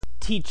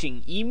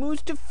teaching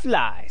emus to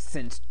fly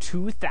since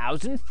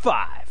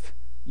 2005.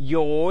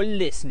 You're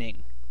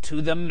listening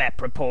to the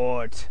MEP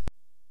Report.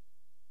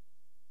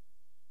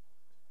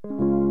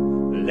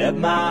 Left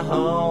my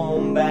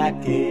home back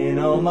in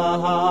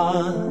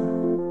Omaha.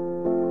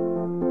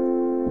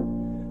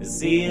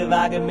 See if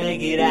I can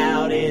make it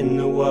out in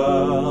the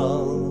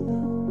world.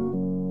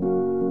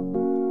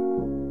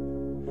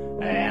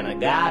 And I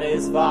got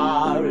as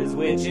far as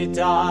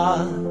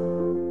Wichita.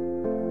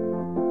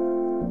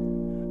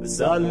 But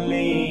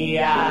suddenly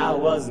I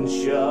wasn't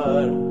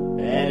sure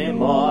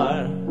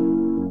anymore.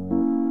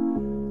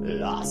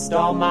 Lost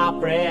all my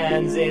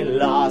friends in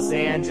Los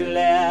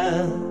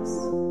Angeles.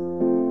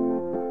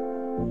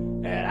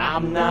 And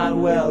I'm not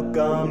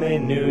welcome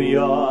in New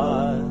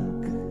York.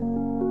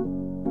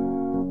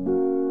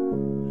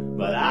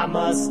 But I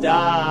must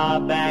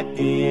start back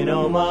in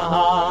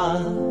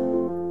Omaha,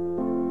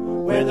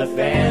 where the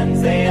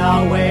fans, they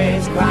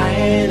always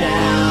crying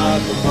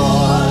out for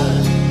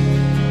more.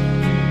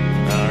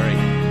 All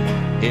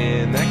right.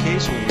 In that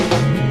case,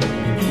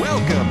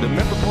 welcome to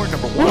MEP Report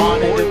number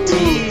 114.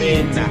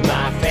 June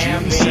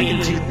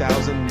 2nd,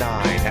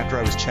 2009. After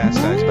I was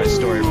chastised by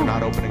Story for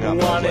not opening up,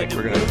 I was like,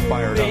 we're going to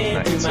fire it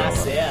up tonight. So,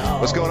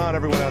 what's going on,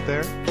 everyone out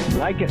there?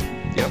 Like it.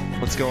 Yep.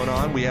 What's going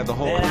on? We have the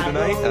whole crew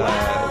tonight.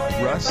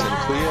 Russ and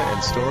Clea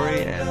and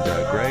Story and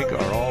Greg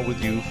are all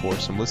with you for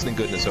some listening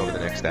goodness over the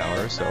next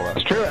hour. So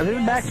it's true. These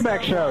are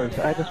back-to-back shows.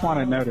 I just want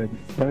it noted.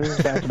 These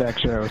are back-to-back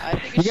shows.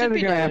 You guys are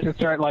going to have to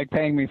start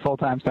paying me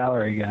full-time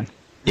salary again.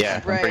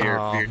 Yeah, right. For your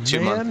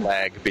 2-month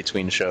lag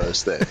between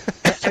shows.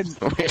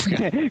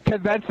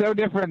 Because that's so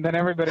different than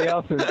everybody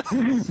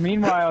else's.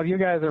 Meanwhile, you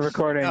guys are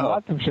recording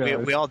lots of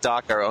shows. We all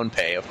dock our own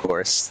pay, of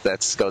course.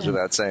 That goes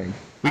without saying.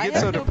 I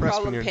have no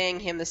problem paying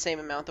him the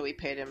same amount that we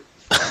paid him.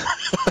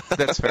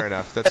 That's fair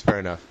enough. That's fair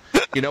enough.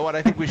 You know what?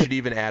 I think we should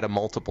even add a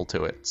multiple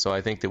to it. So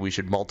I think that we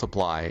should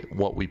multiply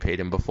what we paid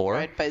him before.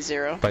 Right, by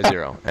zero. By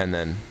zero. And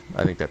then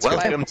I think that's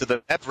Welcome to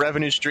the MEP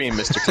revenue stream,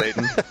 Mr.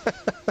 Clayton.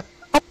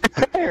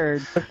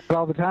 Hired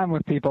all the time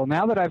with people.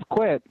 Now that I've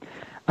quit,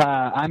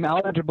 I'm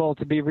eligible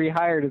to be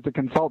rehired as a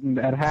consultant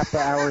at half the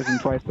hours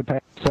and twice the pay.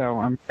 So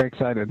I'm very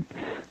excited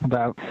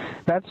about.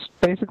 That's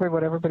basically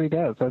what everybody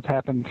does. That's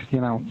happened,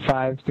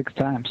 5-6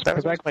 times. That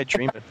was my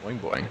dream at Boing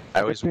Boing.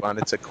 I always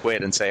wanted to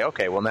quit and say,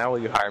 okay, well now will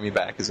you hire me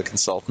back as a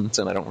consultant,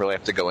 and I don't really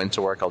have to go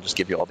into work. I'll just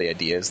give you all the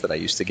ideas that I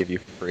used to give you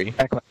for free.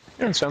 Exactly.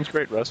 Yeah, it sounds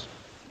great, Russ.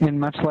 In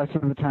much less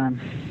of the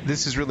time.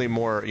 This is really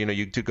more,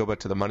 you do go back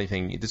to the money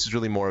thing. This is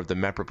really more of the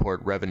MEP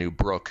Report revenue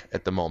brook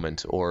at the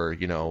moment, or,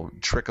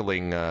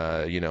 trickling,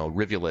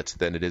 rivulet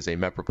than it is a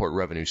MEP Report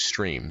revenue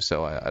stream.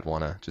 So I'd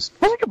want to just.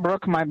 I think a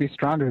brook might be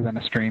stronger than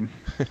a stream.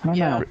 I don't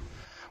know.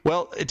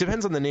 Well, it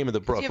depends on the name of the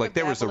brook.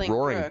 There was a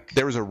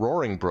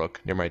roaring brook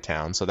near my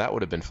town, so that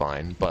would have been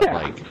fine. But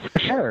for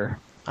sure.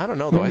 I don't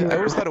know though. I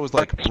always thought it was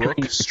like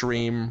brook,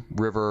 stream,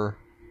 river,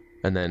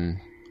 and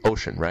then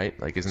ocean, right?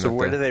 Isn't so that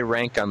where do they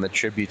rank on the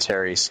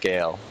tributary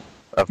scale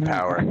of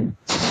power?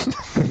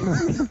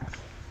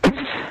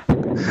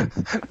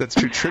 That's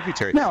true.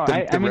 Tributary. No,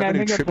 I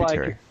think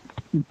tributary.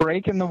 It's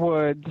break in the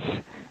woods,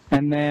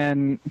 and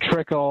then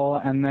trickle,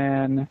 and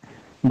then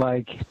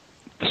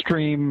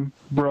stream,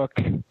 brook,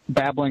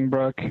 babbling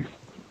brook.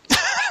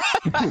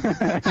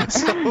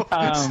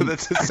 So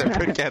that's a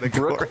separate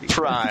category. Brook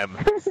Prime,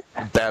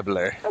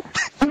 babbler.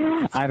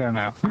 I don't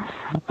know.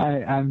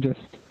 I'm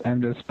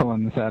just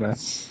pulling this out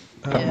of.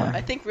 Yeah,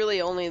 I think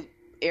really only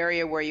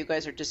area where you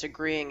guys are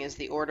disagreeing is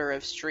the order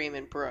of stream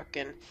and brook,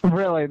 and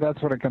really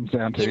that's what it comes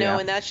down to.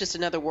 And that's just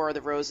another War of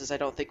the Roses. I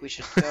don't think we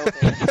should go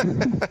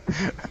there.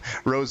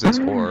 Roses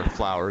or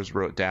flowers,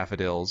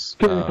 daffodils.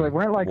 Seriously,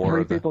 weren't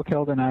 3 people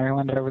killed in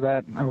Ireland over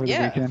the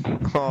weekend?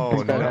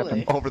 Oh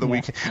no! Over the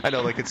weekend, I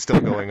know, it's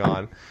still going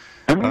on.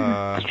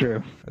 It's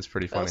true. That's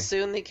pretty funny. Well,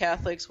 soon the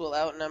Catholics will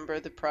outnumber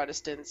the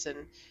Protestants, and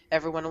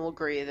everyone will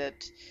agree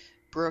that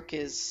brook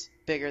is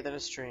bigger than a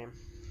stream.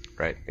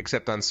 Right,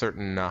 except on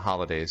certain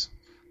holidays.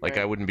 Right.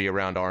 I wouldn't be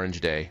around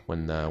Orange Day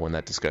when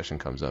that discussion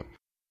comes up.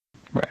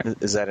 Right.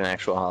 Is that an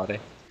actual holiday?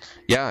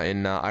 Yeah,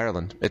 in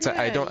Ireland. It's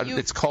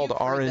It's called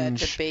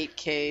Orange. That debate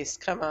case.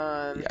 Come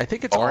on. I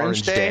think it's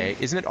Orange Day.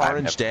 Isn't it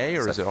Orange Day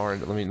or is it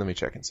Orange? Let me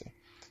check and see.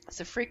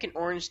 It's a freaking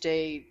Orange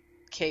Day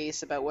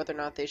case about whether or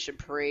not they should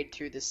parade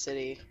through the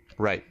city.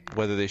 Right,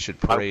 whether they should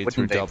parade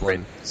through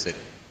Dublin. Parade the city?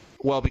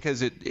 Well,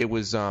 because it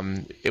was I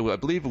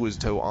believe it was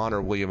to honor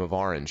William of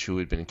Orange, who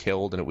had been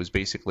killed, and it was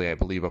basically, I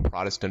believe, a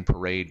Protestant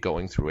parade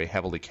going through a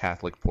heavily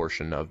Catholic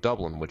portion of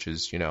Dublin, which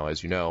is,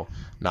 as you know,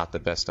 not the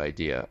best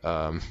idea.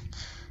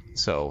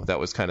 So that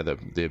was kind of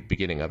the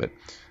beginning of it.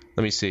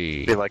 Let me see.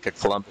 It'd be like a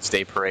Columbus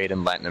Day parade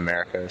in Latin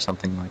America or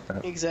something like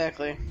that.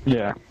 Exactly.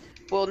 Yeah.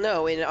 Well,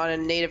 no, on a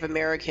Native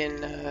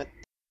American.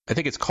 I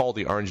think it's called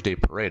the Orange Day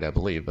Parade, I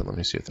believe, but let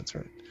me see if that's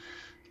right.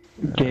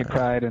 Gay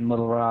Pride in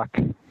Little Rock,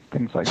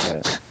 things like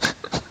that.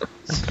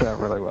 Works out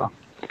really well.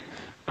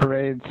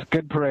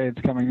 Good parades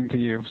coming to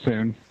you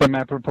soon. The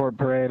MEP Report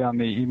parade on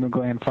the Emu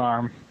Glen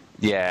farm.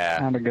 Yeah.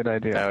 Not a good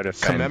idea. That would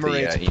offend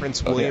Commemorates the,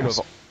 Prince William yes.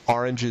 of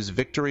Orange's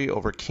victory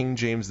over King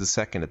James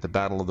II at the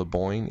Battle of the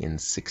Boyne in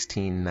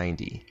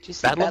 1690. Did you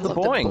say Battle of the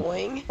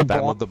Boyne.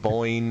 Battle of the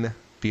Boyne,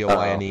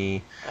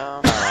 B-O-I-N-E.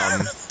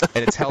 And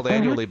it's held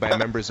annually by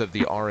members of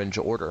the Orange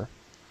Order.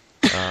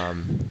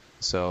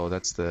 So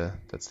that's the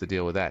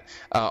deal with that.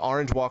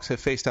 Orange walks have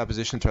faced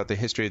opposition throughout the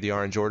history of the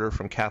Orange Order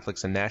from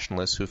Catholics and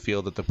nationalists who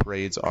feel that the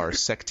parades are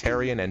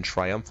sectarian and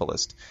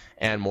triumphalist,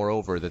 and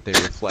moreover that they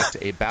reflect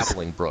a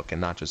babbling brook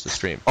and not just a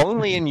stream.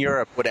 Only in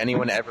Europe would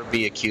anyone ever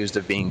be accused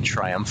of being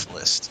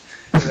triumphalist.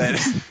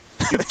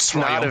 It's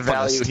not a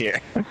value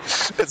here.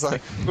 It's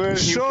like, well,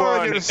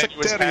 Sure, you're a was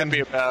sectarian. happy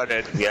about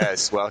it.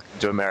 Yes, welcome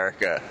to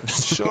America.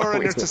 Sure,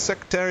 and you're a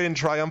sectarian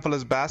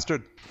triumphalist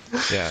bastard.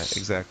 Yeah,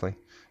 exactly.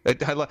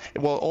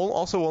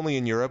 Also only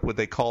in Europe would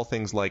they call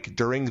things like,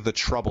 during the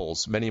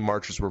Troubles, many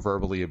marchers were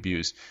verbally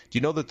abused. Do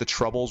you know that the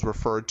Troubles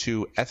referred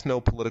to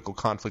ethno-political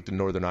conflict in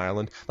Northern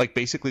Ireland? Like,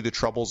 basically the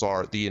Troubles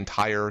are the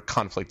entire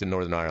conflict in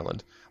Northern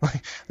Ireland.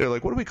 They're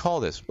like, what do we call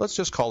this? Let's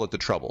just call it the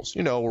Troubles.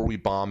 Where we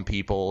bomb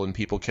people and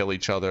people kill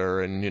each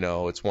other, and,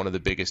 it's one of the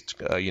biggest,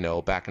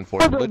 back and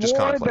forth religious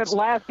conflicts. That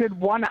lasted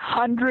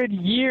 100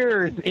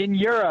 years in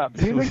Europe.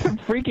 Do you think some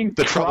freaking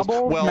The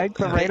troubles Well, make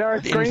the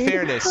radar screen? In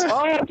fairness...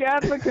 Oh,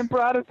 Catholics and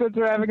Protestants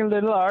are having a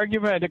little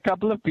argument. A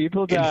couple of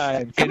people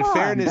died. In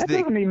fairness, that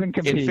doesn't even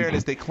compete. In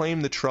fairness, they claim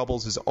the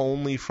Troubles is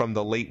only from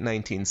the late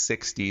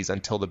 1960s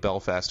until the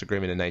Belfast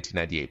Agreement in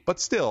 1998.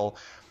 But still,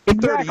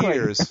 Exactly. 30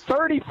 years.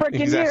 30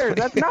 freaking years.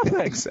 That's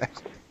nothing.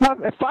 Exactly.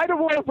 Fight a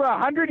war for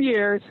 100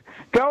 years.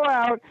 Go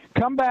out.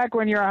 Come back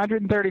when you're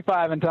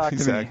 135 and talk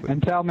to me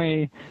and tell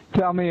me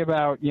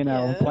about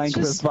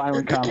lengths of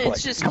violent conflict.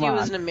 It's just Come you on.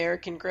 as an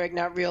American, Greg,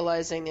 not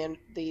realizing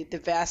the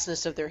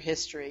vastness of their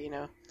history.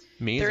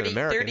 Me as an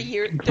American. 30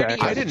 years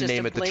I is didn't just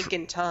name a it blink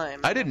in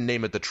time. I didn't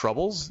name it the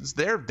Troubles.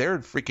 They're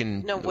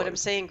freaking. No, what I'm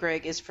saying,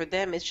 Greg, is for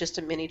them it's just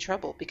a mini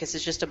trouble because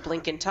it's just a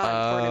blink in time.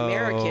 For an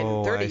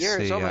American, 30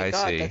 years, see, oh my I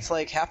God, see. that's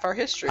like half our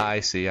history.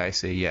 I see.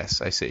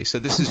 Yes, I see. So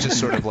this is just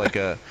sort of like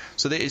a.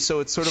 So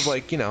it's sort of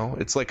like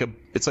it's like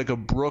a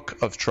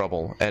brook of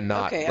trouble and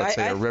not let's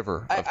say a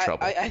river of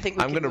trouble. I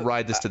think I'm going to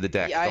ride this to the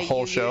deck. The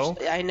whole show.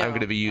 I know. I'm going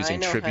to be using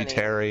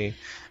tributary.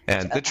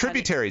 And the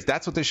tributaries,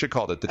 that's what they should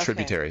call it, the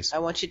tributaries. I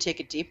want you to take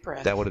a deep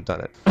breath. That would have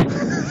done it.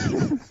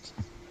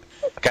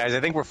 Guys,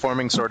 I think we're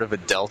forming sort of a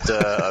delta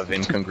of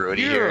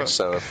incongruity here.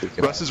 So if we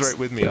could Russ is right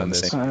with me on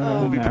this.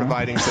 We'll be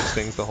providing such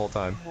things the whole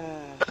time.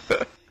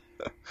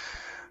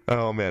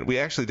 Oh, man.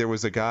 There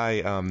was a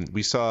guy,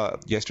 we saw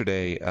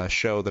yesterday a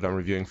show that I'm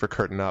reviewing for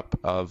Curtain Up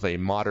of a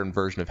modern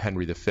version of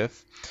Henry V.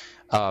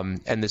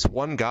 And this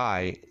one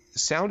guy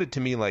sounded to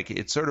me like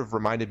it sort of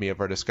reminded me of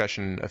our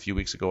discussion a few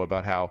weeks ago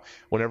about how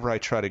whenever I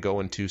try to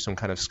go into some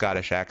kind of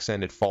Scottish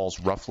accent, it falls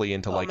roughly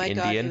into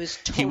Indian. God,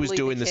 he was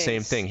doing the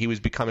same thing. He was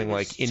becoming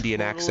like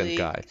Indian accent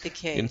guy.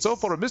 And so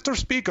for Mr.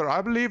 Speaker,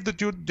 I believe that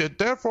you did,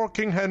 therefore,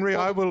 King Henry,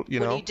 I will,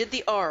 When he did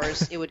the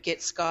R's, it would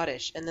get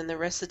Scottish, and then the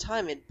rest of the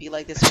time it'd be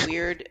like this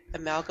weird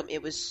amalgam.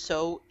 It was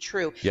so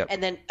true. Yep.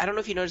 And then, I don't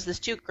know if you noticed this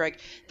too, Greg,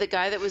 the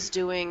guy that was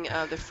doing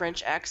the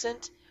French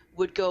accent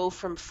would go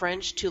from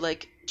French to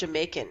like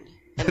Jamaican.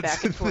 And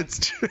back and forth. That's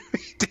true.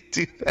 He did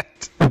do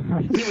that.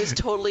 He was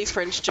totally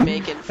French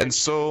Jamaican. And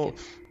so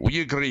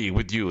we agree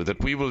with you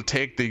that we will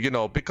take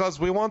the, because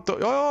we want the,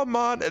 oh,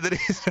 man. And then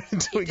he started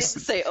doing. He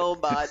didn't say, oh,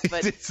 man.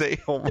 But he did say,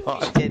 oh,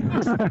 man. He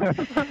didn't.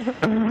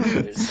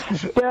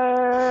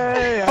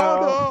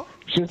 Oh,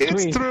 no.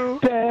 It's true.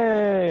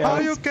 How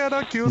you can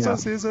accuse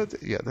us, is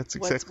it? Yeah, that's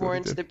exactly What's more what he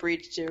into did. the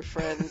breach, dear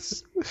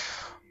friends?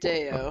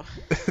 Deo.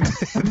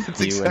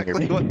 That's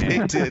exactly what they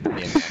did.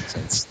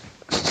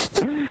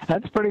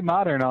 That's pretty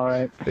modern, all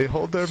right. They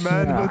hold their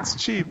manhoods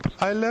cheap.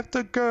 I left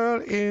a girl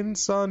in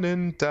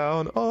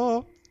Sunnytown.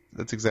 Oh.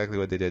 That's exactly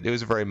what they did. It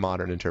was a very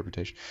modern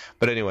interpretation.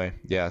 But anyway,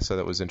 yeah, so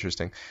that was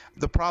interesting.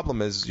 The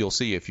problem is, you'll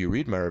see if you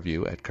read my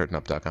review at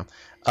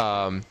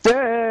curtainup.com.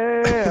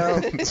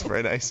 It's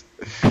very nice.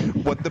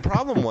 What the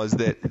problem was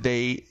that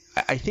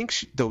I think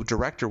the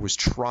director was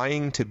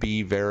trying to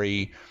be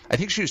I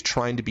think she was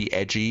trying to be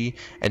edgy,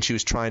 and she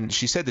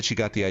said that she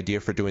got the idea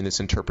for doing this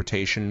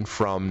interpretation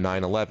from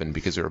 9/11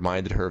 because it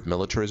reminded her of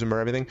militarism or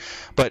everything.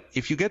 But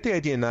if you get the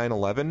idea in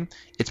 9/11,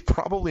 it's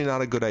probably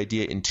not a good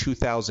idea in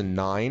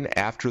 2009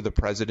 after the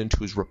president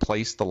who's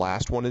replaced the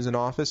last one is in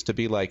office to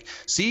be like,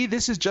 see,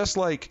 this is just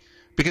like,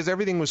 because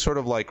everything was sort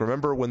of like,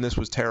 remember when this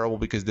was terrible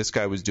because this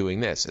guy was doing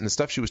this, and the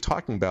stuff she was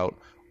talking about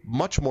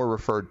much more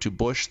referred to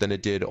Bush than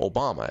it did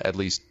Obama, at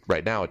least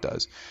right now it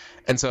does.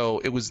 And so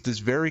it was this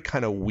very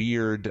kind of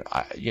weird,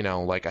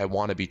 like I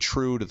want to be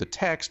true to the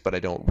text, but I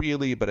don't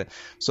really.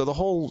 So the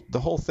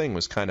whole thing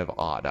was kind of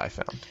odd, I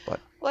found. But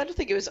Well, I don't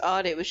think it was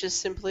odd. It was just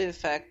simply the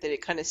fact that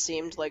it kind of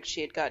seemed like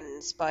she had gotten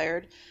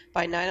inspired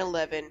by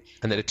 9/11.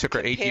 And that it took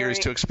her 8 years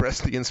to express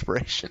the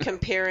inspiration.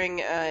 Comparing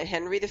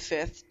Henry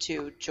V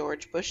to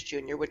George Bush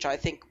Jr., which I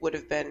think would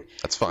have been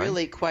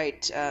really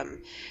quite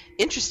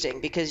interesting,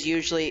 because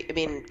usually, I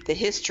mean, the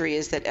history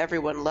is that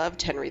everyone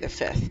loved Henry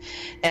V,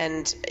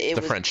 and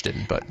the French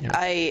didn't, but yeah.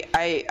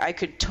 I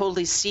could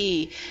totally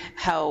see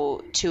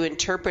how to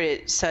interpret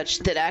it such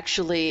that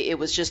actually it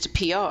was just a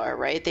PR,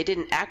 right? They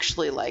didn't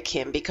actually like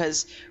him,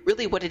 because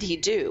really, what did he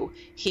do?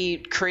 He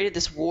created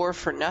this war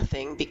for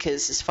nothing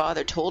because his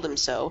father told him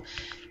so,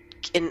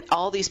 and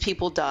all these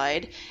people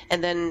died,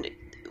 and then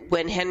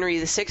when Henry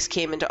VI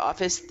came into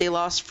office, they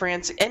lost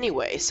France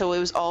anyway, so it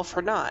was all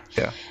for naught.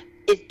 Yeah.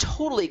 It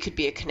totally could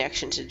be a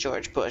connection to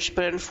George Bush,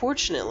 but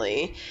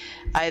unfortunately,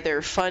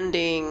 either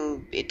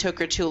funding, it took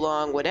her too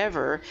long,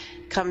 whatever,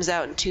 comes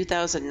out in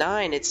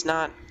 2009, it's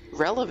not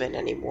relevant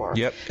anymore.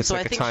 Yep, it's so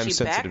like I think a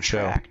time-sensitive show.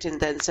 She backtracked and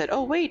then said,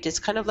 oh, wait, it's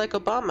kind of like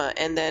Obama.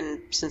 And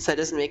then, since that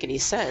doesn't make any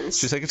sense...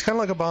 She's like, it's kind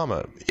of like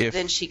Obama if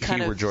then she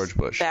kind he were George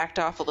Bush. Backed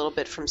off a little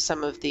bit from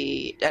some of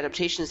the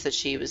adaptations that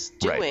she was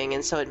doing,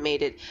 and so it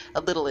made it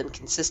a little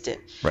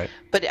inconsistent. Right.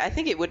 But I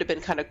think it would have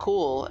been kind of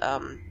cool...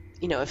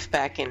 if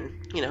back in,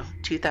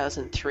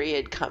 2003 it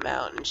had come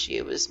out and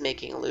she was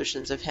making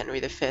allusions of Henry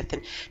V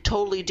and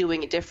totally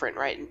doing it different,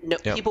 right? No,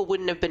 Yep. People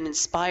wouldn't have been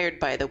inspired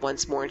by the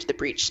once more into the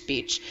breach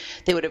speech.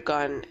 They would have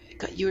gone,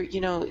 you're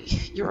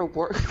a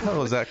war. What the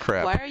hell is that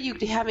crap? Why are you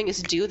having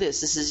us do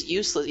this? This is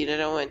useless,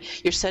 and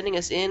you're sending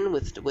us in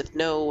with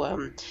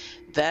no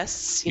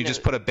vests. You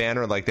just put a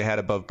banner like they had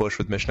above Bush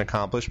with mission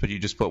accomplished, but you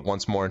just put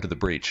once more into the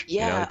breach.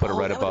 Yeah, you put it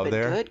right above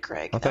there. Good,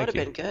 Greg. Oh, that would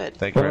have been good.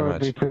 Thank you very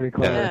much. That would be pretty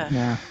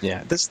clever.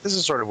 Yeah. This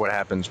is sort of what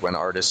happens when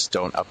artists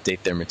don't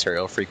update their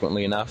material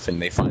frequently enough,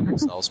 and they find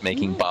themselves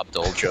making Bob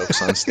Dole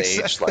jokes on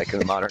stage, like in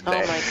the modern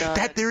day. Oh my God.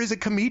 That there is a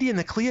comedian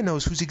that Clea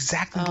knows who's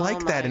exactly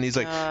like that, and he's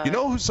like,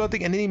 who's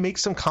something, and then he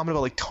makes some comment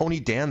about like Tony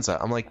Danza.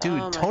 I'm like,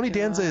 dude, Tony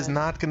Danza is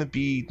not gonna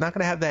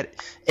have that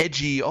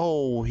edgy.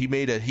 Oh,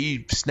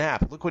 he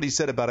snapped. Look what he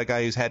said about a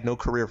guy who's had no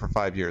career for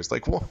 5 years.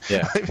 Like, well,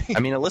 yeah. I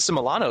mean, Alyssa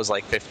Milano's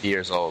like 50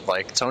 years old.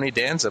 Like Tony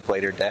Danza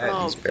played her dad.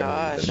 Oh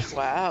gosh!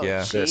 Wow.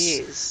 Yeah.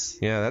 Jeez.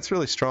 Yeah, that's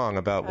really strong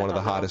about one of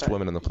the hottest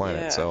women on the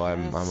planet. Yeah, so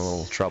I'm a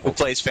little troubled.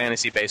 Who plays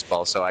fantasy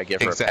baseball? So I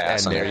give her a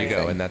pass. And on there you go.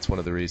 everything. And that's one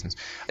of the reasons.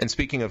 And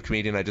speaking of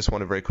comedian, I just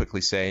want to very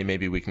quickly say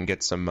maybe we can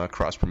get some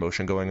cross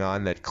promotion going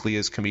on. That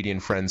Clea's comedian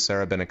friend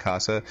Sarah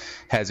Benincasa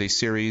has a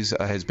series,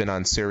 has been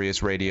on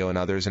Sirius Radio and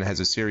others, and has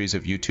a series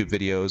of YouTube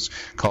videos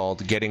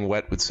called "Getting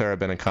Wet with Sarah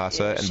Benincasa."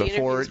 Yeah, and she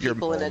before interviews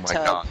people in a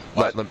tub.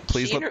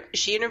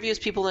 She interviews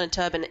people in a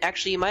tub, and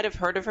actually you might have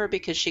heard of her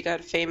because she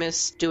got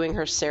famous doing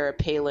her Sarah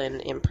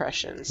Palin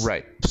impressions.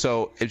 Right.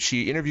 So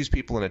she interviews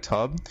people in a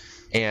tub,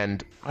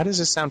 and why does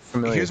this sound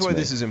familiar? Here's to why me?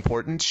 this is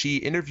important. She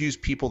interviews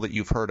people that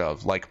you've heard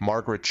of, like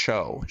Margaret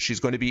Cho. She's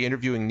going to be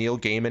interviewing Neil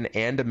Gaiman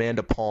and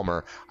Amanda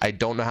Palmer. I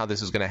don't know how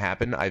this is going to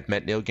happen. I've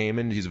met Neil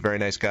Gaiman. He's a very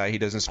nice guy. He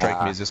doesn't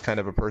strike me as this kind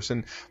of a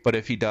person, but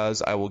if he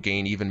does, I will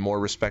gain even more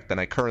respect than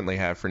I currently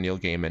have for Neil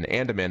Gaiman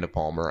and Amanda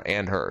Palmer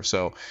and her.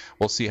 So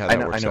we'll see how that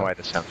works out. I know why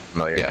this sounds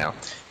familiar now.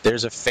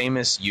 There's a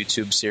famous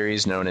YouTube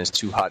series known as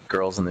Two Hot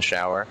Girls in the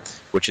Shower,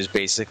 which is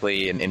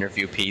basically an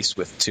interview piece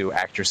with two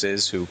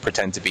actresses who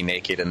pretend to be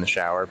naked in the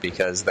shower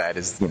because that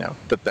is,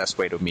 the best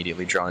way to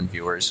immediately draw in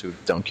viewers who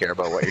don't care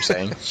about what you're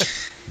saying.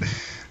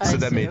 So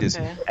that made this,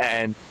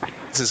 and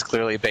this is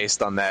clearly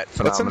based on that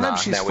phenomenon. But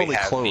sometimes she's now fully we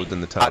have clothed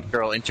in the tub. Hot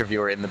girl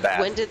interviewer in the bath.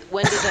 When did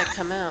that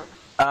come out?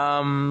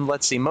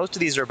 Let's see. Most of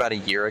these are about a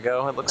year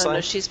ago. It looks like.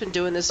 No, she's been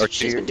doing this. Or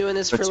She's been doing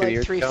this for like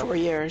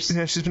 3-4 years.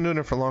 Yeah, she's been doing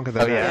it for longer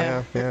than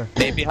that. Yeah.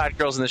 Maybe Hot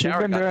Girls in the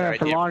Shower. She's been doing it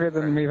for longer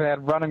than we've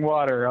had running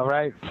water. All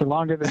right, for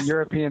longer than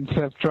Europeans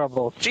have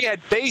trouble. She had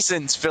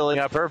basins filling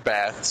up her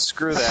bath.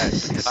 Screw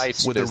that.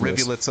 Pipes with the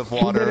rivulets of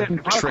water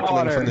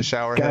trickling from the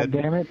shower head.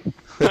 God damn it!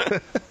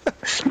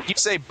 You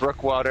say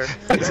brook water.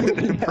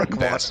 Brook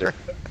water.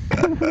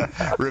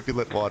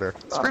 Rivulet water.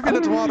 It's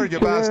rivulet water, you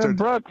bastard.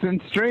 Brooks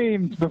and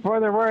streams before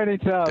there were any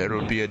tubs. There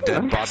will be a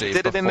dead body.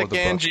 Did it in the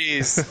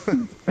Ganges.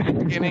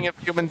 Beginning of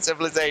human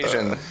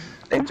civilization.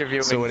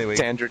 Interviewing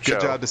Sandra Cho.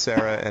 Good job to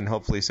Sarah, and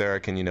hopefully Sarah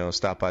can,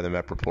 stop by the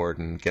Met Report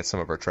and get some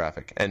of her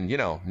traffic. And,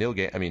 Neil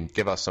Gaiman,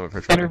 give us some of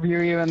her traffic.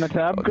 Interview you in the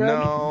tub, Greg?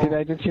 No. Did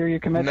I just hear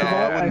you commit to that? No,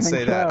 I wouldn't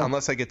say that. So.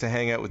 Unless I get to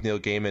hang out with Neil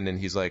Gaiman and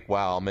he's like,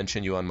 wow, I'll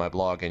mention you on my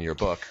blog and your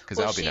book, because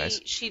that'll be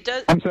nice. She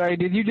does. I'm sorry,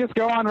 did you just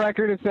go on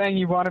record as saying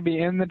you want to be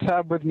in the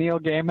tub with Neil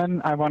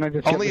Gaiman? I want to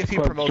just Only if he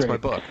promotes my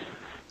book.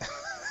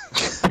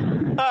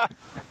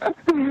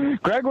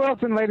 Greg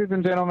Wilson, ladies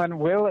and gentlemen,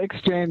 will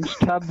exchange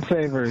tub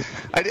favors.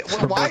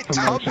 Why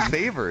tub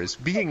favors?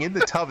 Being in the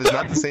tub is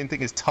not the same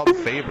thing as tub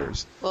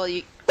favors. Well,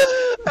 you.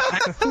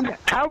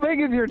 How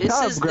big is your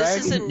tub, Greg?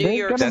 This is a New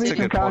York That's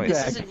City. a good point.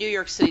 This is a New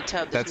York City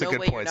tub. There's That's a no good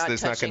way point. you're not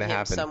That's not touching going to him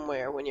happen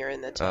somewhere when you're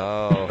in the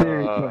tub. Oh,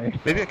 seriously.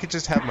 Maybe I could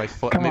just have my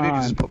foot. Come maybe I could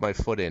on. just put my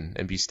foot in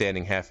and be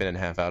standing half in and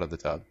half out of the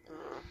tub.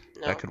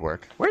 That could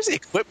work. Where's the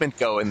equipment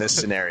go in this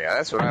scenario?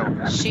 That's what I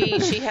want. She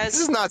has.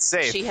 This is not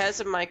safe. She has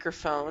a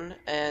microphone,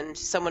 and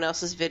someone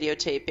else is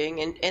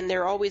videotaping, and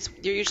they're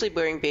usually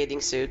wearing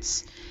bathing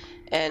suits,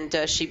 and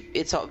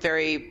it's all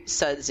very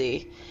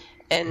sudsy,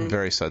 and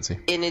Very sudsy.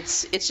 And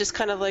it's just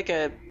kind of like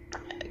a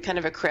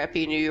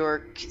crappy New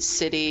York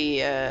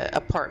City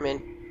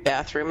apartment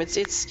bathroom.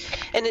 It's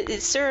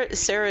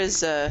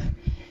Sarah's.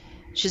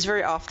 She's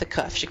very off the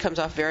cuff. She comes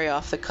off very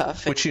off the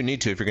cuff. Which you need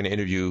to if you're going to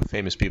interview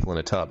famous people in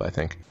a tub, I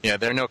think. Yeah,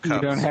 there are no cups.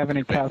 You don't have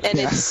any cups. And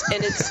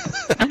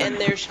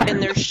yeah.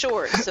 they're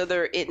short, so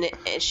they're in it.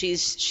 And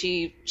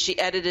she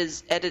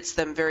edits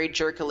them very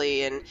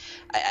jerkily, and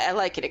I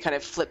like it. It kind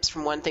of flips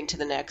from one thing to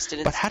the next.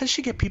 And But how does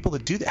she get people to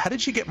do that? How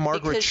did she get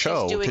Margaret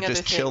Cho to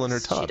just chill in her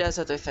tub? She does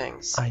other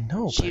things. I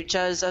know. She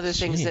does other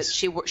things that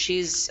she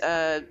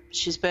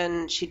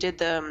did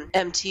the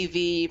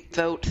MTV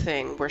Vote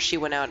thing where she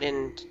went out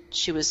and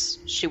she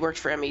worked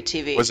for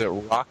METV. Was it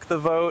Rock the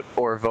Vote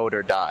or Vote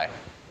or Die?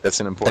 That's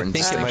an important I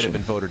think distinction. it might have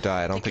been Vote or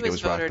Die. I don't think it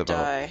was Rock the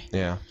Vote.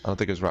 Yeah, I don't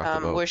think it was Rock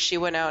the Vote. Where she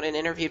went out and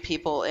interviewed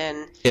people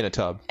in a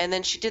tub. And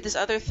then she did this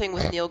other thing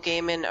with Neil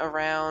Gaiman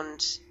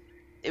around.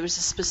 It was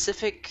a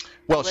specific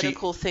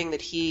political thing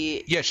that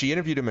he... Yeah, she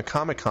interviewed him at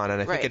Comic-Con,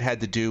 and I think it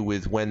had to do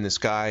with when this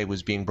guy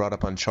was being brought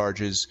up on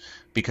charges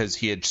because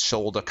he had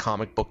sold a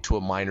comic book to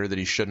a minor that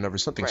he shouldn't have, or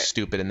something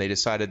stupid, and they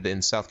decided that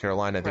in South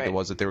Carolina, I think it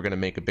was, that they were going to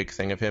make a big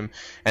thing of him,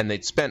 and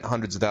they'd spent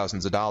hundreds of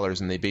thousands of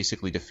dollars, and they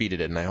basically defeated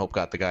it, and I hope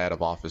got the guy out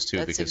of office, too.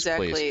 That's because,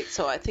 exactly... Please.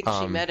 So I think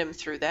she met him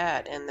through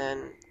that, and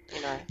then...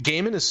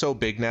 Gaiman is so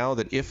big now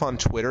that if on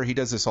Twitter, he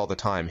does this all the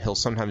time, he'll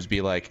sometimes be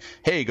like,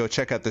 hey, go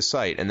check out this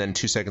site, and then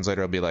 2 seconds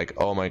later he'll be like,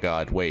 oh my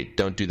god, wait,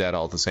 don't do that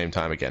all at the same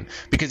time again.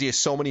 Because he has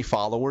so many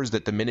followers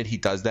that the minute he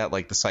does that,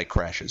 like, the site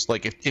crashes.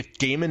 Like, if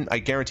Gaiman, I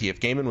guarantee, if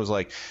Gaiman was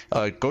like,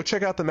 go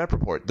check out the Met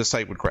Report, the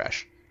site would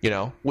crash. You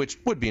know, which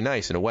would be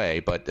nice in a way,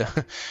 but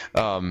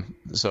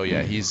so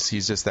yeah, he's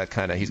just that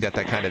kind of, he's got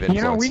that kind of influence.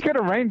 You know, we could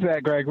arrange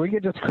that, Greg. We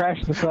could just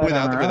crash the site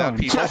without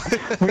people.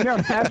 We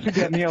don't have to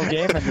get Neil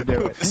Gaiman to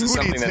do it. This is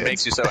something that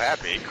makes you so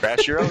happy.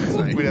 Crash your own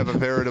site. We'd have a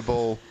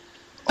veritable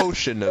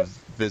ocean of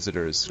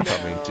visitors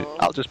coming to.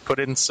 I'll just put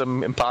in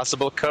some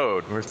impossible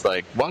code where it's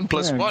like 1 +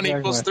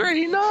 1 =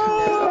 3. No!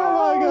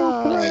 Oh my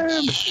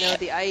god! No,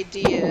 the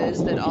idea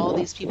is that all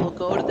these people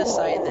go to the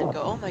site and then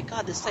go, oh my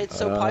god, this site's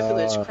so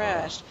popular, it's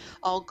crashed.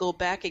 I'll go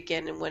back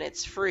again and when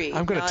it's free.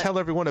 I'm going to tell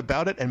everyone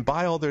about it and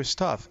buy all their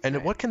stuff.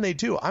 And what can they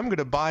do? I'm going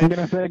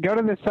to say, go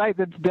to the site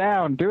that's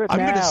down. Do it now. I'm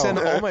going to send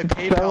all my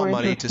PayPal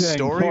money to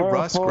Story,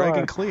 Russ, Greg,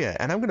 and Clea.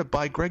 And I'm going to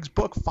buy Greg's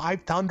book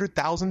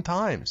 500,000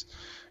 times.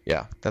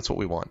 Yeah, that's what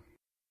we want.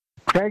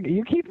 Greg,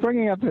 you keep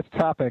bringing up this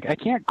topic. I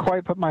can't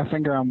quite put my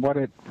finger on what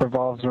it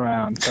revolves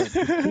around, but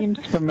it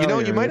seems familiar. You know,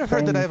 you might have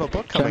heard that I have a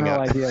book coming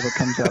general out. Idea that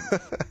comes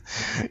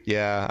up.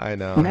 Yeah, I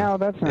know. No,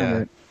 that's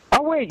not it.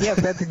 Oh, wait, yes,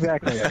 that's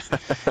exactly it.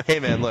 Hey,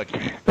 man, look,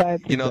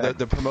 you know,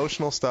 the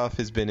promotional stuff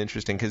has been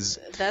interesting because...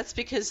 That's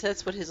because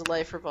that's what his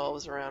life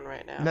revolves around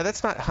right now. No,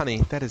 that's not,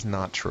 honey, that is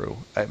not true.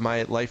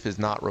 My life does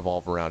not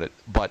revolve around it,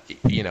 but,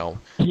 you know...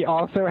 He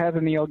also has a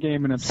Neil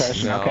Gaiman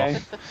obsession, okay?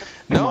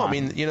 No, I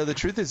mean, you know, the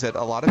truth is that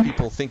a lot of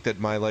people think that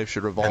my life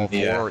should revolve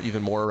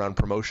even more around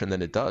promotion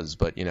than it does,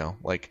 but, you know,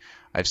 like...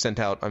 I'm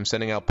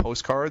sending out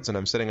postcards and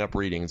I'm setting up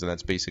readings, and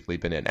that's basically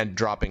been it. And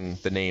dropping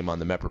the name on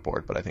the Met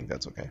Report, but I think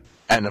that's okay.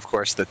 And of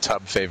course, the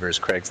tub favors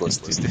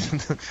Craigslist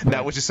listing.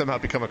 That would just somehow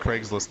become a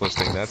Craigslist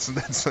listing. That's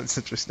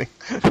interesting.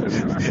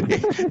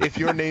 If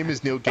your name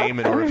is Neil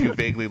Gaiman, or if you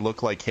vaguely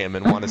look like him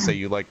and want to say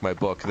you like my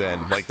book,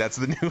 then like that's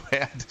the new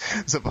ad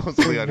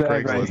supposedly on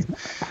Craigslist.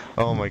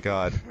 Oh my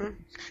God.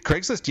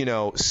 Craigslist, you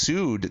know,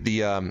 sued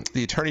the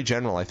Attorney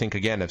General, I think,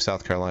 again, of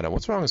South Carolina.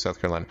 What's wrong with South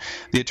Carolina?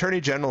 The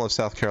Attorney General of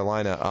South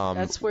Carolina.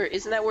 That's where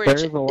isn't that where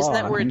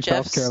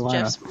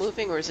Jeff's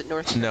moving, or is it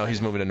North Carolina? No,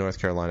 he's moving to North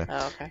Carolina.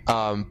 Oh,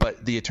 okay.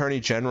 But the Attorney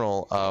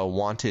General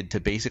wanted to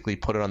basically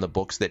put it on the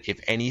books that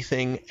if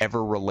anything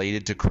ever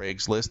related to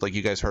Craigslist, like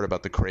you guys heard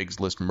about the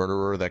Craigslist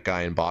murderer, that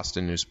guy in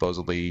Boston who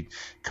supposedly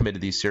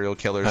committed these serial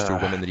killers through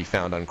women that he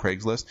found on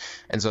Craigslist.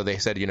 And so they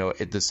said, you know,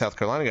 the South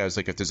Carolina guy was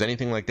like, if there's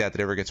anything like that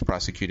ever gets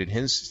prosecuted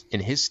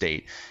in his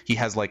state, he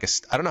has like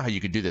I don't know how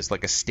you could do this,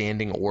 like a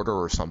standing order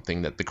or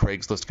something that the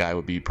Craigslist guy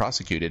would be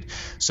prosecuted.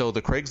 So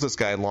the Craigslist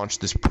guy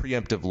launched this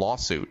preemptive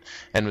lawsuit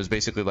and was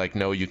basically like,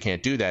 no, you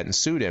can't do that, and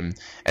sued him.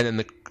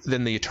 And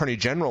then the Attorney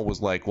General was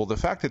like, well, the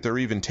fact that they're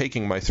even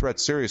taking my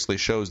threats seriously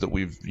shows that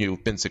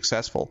you've been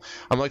successful.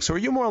 I'm like, so are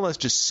you more or less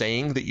just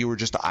saying that you were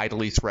just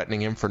idly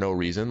threatening him for no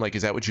reason? Like,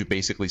 is that what you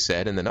basically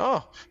said? And then,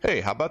 oh,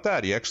 hey, how about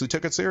that? He actually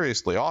took it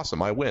seriously.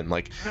 Awesome, I win.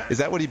 Like, is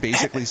that what he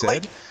basically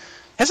said?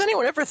 Has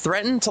anyone ever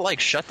threatened to, like,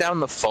 shut down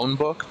the phone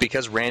book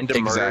because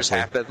random murders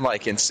happen,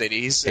 like, in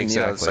cities? And, you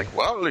know, it's like,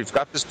 well, we've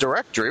got this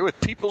directory with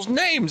people's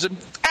names and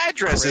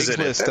addresses in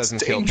it. That's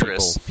doesn't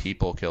dangerous. Kill people.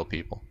 People kill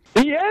people.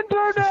 The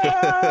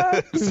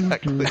internet!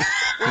 Exactly.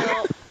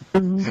 Well,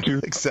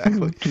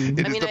 Exactly.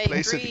 It is the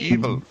place of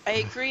evil. I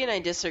agree and I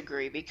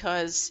disagree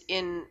because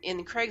in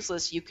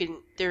Craigslist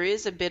there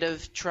is a bit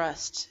of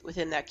trust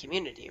within that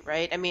community,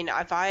 right? I mean,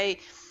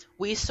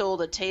 we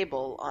sold a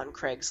table on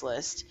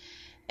Craigslist,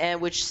 and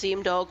which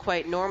seemed all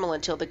quite normal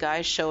until the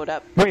guy showed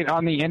up. Wait,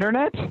 on the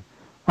internet?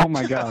 Oh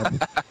my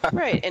God!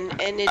 Right, and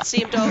it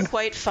seemed all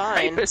quite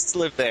fine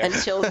live there.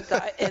 until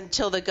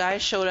the guy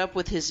showed up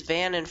with his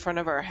van in front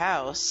of our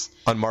house.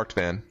 Unmarked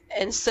van.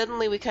 And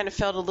suddenly we kind of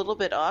felt a little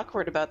bit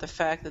awkward about the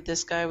fact that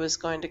this guy was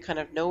going to kind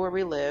of know where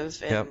we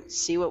live and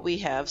see what we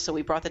have. So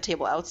we brought the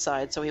table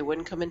outside so he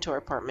wouldn't come into our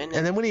apartment.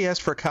 And then when he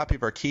asked for a copy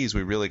of our keys,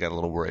 we really got a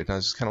little worried. And I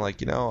was just kind of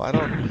like, I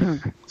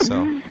don't.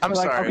 So I'm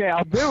sorry. Okay,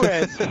 I'll do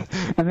it.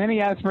 And then he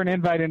asked for an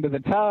invite into the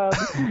tub,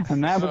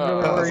 and that was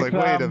really I was like,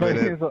 wait a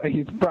minute. But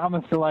he's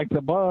promised to like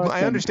the book. Well,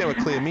 I understand what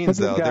Clea means,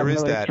 though. There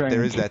is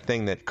strange. that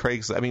thing that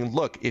Craigslist. I mean,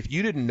 look, if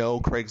you didn't know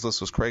Craigslist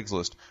was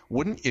Craigslist,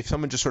 if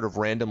someone just sort of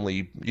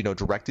randomly,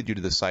 directed you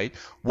to the site,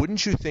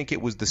 wouldn't you think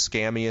it was the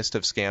scammiest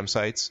of scam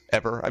sites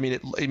ever? I mean,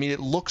 it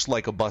looks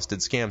like a busted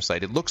scam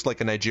site. It looks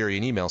like a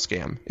Nigerian email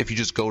scam if you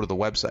just go to the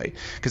website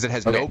because it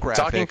has no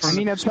graphics. I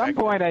mean, at some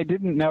point I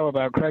didn't know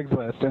about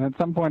Craigslist, and at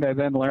some point I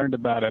then learned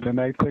about it,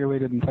 and I clearly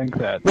didn't think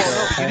that.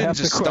 Well, no, you didn't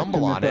just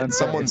stumble on it.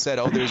 Someone said,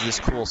 "Oh, there's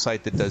this cool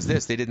site that does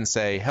this." They didn't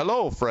say,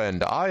 "Hello,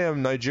 friend, I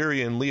am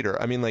Nigerian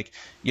leader." I mean,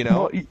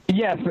 Well,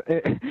 yes,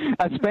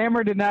 a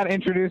spammer did not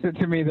introduce it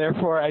to me,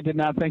 therefore I did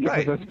not think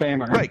it was a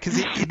spammer. Right, because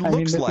it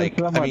looks no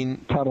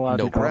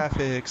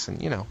graphics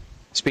and.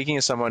 Speaking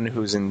of someone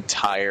whose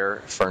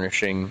entire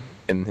furnishing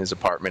in his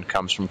apartment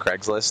comes from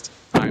Craigslist,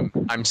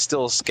 I'm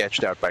still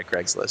sketched out by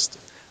Craigslist.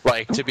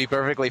 To be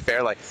perfectly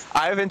fair,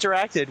 I've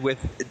interacted with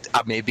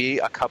maybe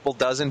a couple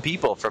dozen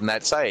people from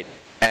that site,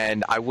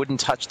 and I wouldn't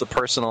touch the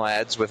personal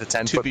ads with a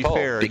 10-foot pole. To be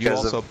fair, you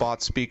also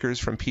bought speakers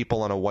from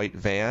people on a white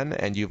van,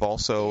 and you've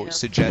also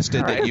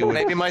suggested that you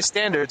maybe my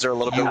standards are a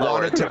little bit lower. You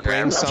wanted to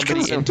bring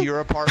somebody into your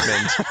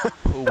apartment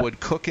who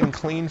would cook and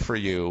clean for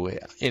you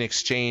in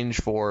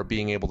exchange for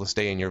being able to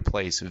stay in your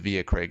place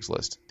via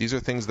Craigslist. These are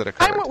things that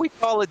occur. I'm what we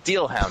call a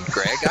deal hound,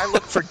 Greg. I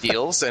look for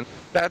deals, and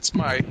that's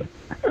my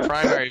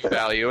primary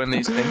value in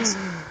these things,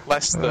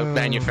 less the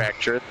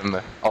manufacturer than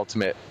the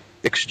ultimate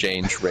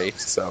exchange rate.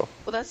 So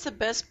well, that's the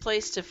best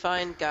place to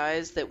find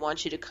guys that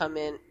want you to come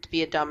in to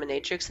be a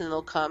dominatrix, and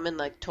they'll come and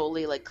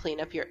totally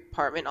clean up your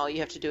apartment. All you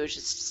have to do is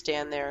just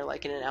stand there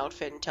in an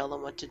outfit and tell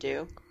them what to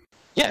do.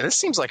 Yeah, this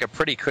seems like a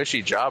pretty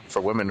cushy job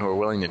for women who are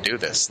willing to do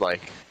this.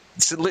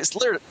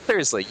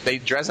 Seriously, they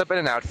dress up in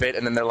an outfit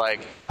and then they're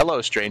like,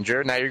 "Hello,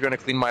 stranger. Now you're going to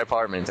clean my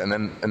apartment," and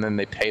then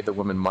they pay the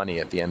woman money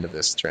at the end of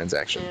this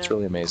transaction. Yeah. It's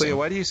really amazing. Clea,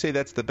 why do you say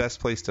that's the best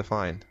place to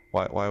find?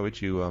 Why would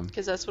you?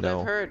 Because that's what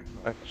I've heard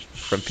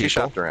from people. She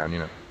shopped around,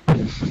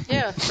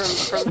 Yeah,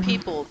 from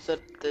people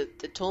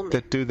that told me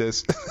that do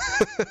this. The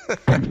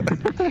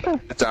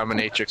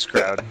dominatrix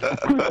crowd.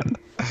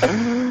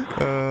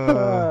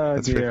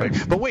 That's pretty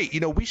funny. But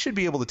wait, we should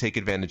be able to take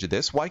advantage of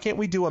this. Why can't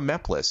we do a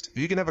MEP list?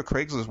 If you can have a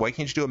Craigslist, why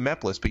can't you do a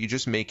MEP list, but you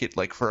just make it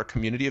for a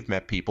community of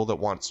MEP people that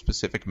want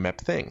specific MEP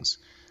things?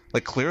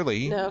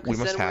 Clearly, we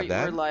must have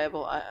that. We're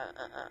liable.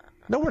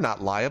 No, we're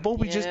not liable.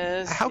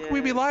 How can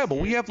we be liable?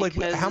 We have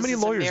how many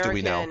lawyers do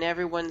we know?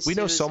 We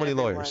know so many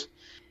lawyers.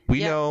 We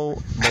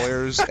know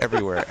lawyers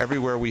everywhere.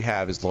 Everywhere we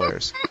have is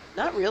lawyers.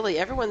 Not really.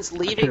 Everyone's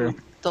leaving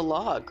the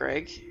law,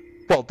 Greg.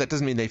 Well, that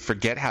doesn't mean they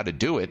forget how to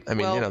do it. I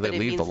mean, they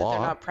leave the law.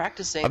 They're not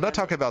practicing. I'm not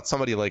talking about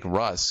somebody like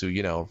Russ who,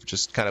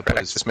 just kind of put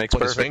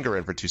his finger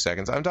in for 2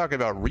 seconds. I'm talking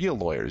about real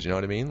lawyers. You know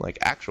what I mean?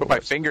 Actual. Put my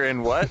finger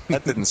in what?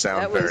 That didn't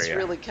sound that very. That was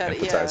really kind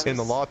of in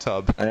the law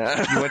tub. You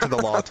went to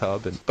the law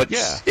tub, but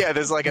yeah. Yeah,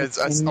 there's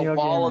a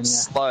wall of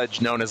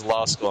sludge known as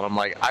law school, and I'm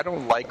like, I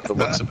don't like the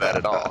looks of that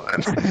at all.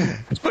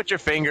 Just put your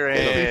finger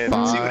in,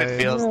 see what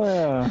it feels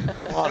like.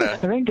 I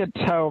think a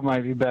toe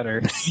might be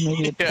better.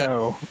 Maybe a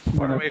toe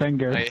or a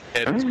finger.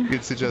 You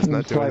could suggest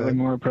not doing that.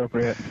 More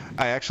appropriate.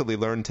 I actually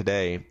learned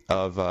today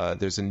of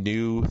there's a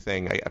new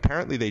thing.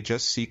 Apparently they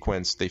finished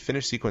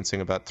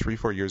sequencing about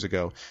 3-4 years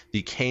ago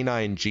the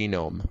canine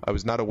genome. I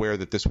was not aware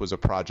that this was a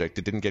project.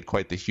 It didn't get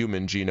quite the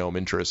human genome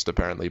interest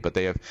apparently, but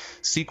they have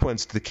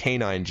sequenced the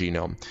canine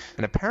genome.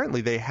 And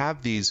apparently they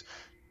have these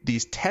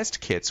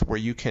test kits where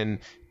you can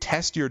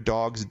test your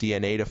dog's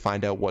DNA to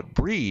find out what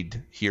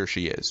breed he or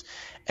she is.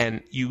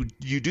 And you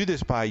do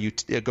this by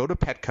go to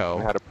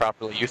Petco. How to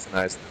properly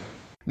euthanize them.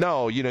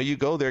 No, you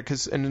go there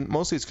and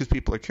mostly it's because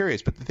people are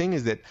curious. But the thing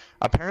is that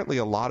apparently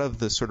a lot of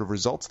the sort of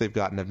results they've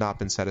gotten have not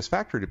been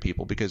satisfactory to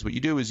people, because what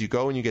you do is you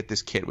go and you get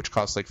this kit, which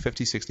costs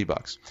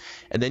 $50-$60,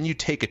 and then you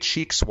take a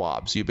cheek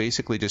swab. So you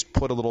basically just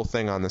put a little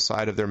thing on the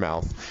side of their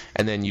mouth,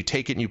 and then you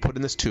take it and you put it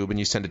in this tube and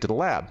you send it to the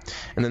lab,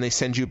 and then they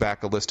send you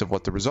back a list of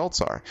what the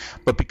results are.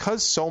 But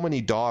because so many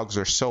dogs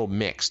are so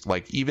mixed,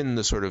 even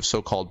the sort of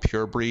so-called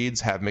pure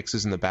breeds have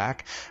mixes in the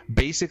back,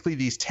 basically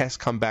these tests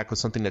come back with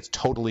something that's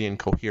totally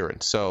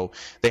incoherent. So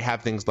they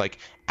have things like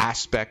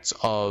aspects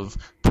of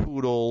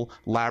poodle,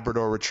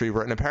 Labrador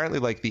Retriever, and apparently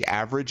like the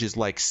average is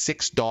like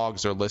 6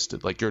 dogs are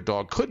listed. Like your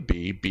dog could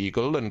be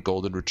Beagle and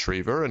Golden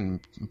Retriever and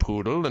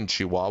Poodle and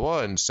Chihuahua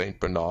and Saint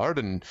Bernard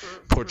and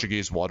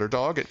Portuguese Water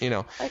Dog, you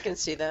know. I can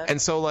see that.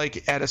 And so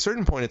like at a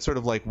certain point it's sort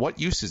of like, what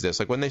use is this?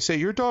 Like when they say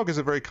your dog is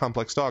a very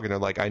complex dog and they're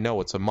like, I know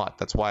it's a mutt.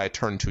 That's why I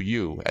turn to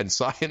you and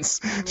science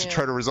to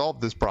try to resolve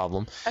this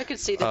problem. I could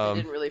see that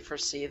they didn't really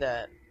foresee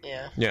that.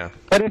 Yeah. Yeah.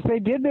 But if they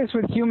did this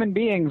with human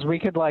beings, we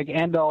could like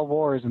end all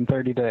wars in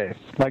 30 days.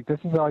 Like this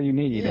is all you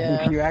need.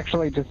 Yeah. If you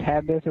actually just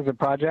had this as a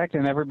project,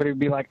 and everybody would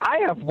be like, "I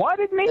have what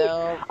in me?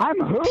 No. I'm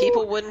who?"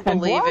 People wouldn't And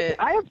believe what? it.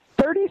 I have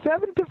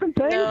 37 different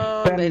things.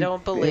 No, Then they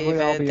don't believe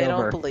would all it. be They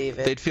over. don't believe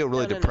it. They'd feel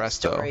really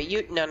depressed, though.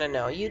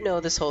 No. You know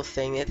this whole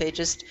thing. That they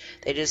just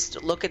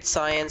look at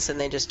science and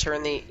they just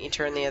turn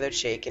the other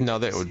cheek. And No,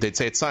 they'd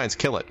say it's science,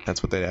 kill it.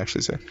 That's what they'd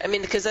actually say. I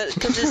mean, because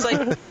it's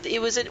like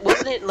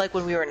wasn't it like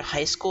when we were in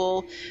high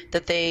school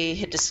that they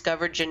had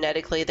discovered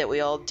genetically that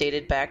we all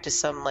dated back to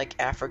some like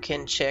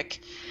African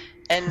chick,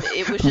 and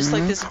it was just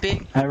like this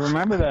big. I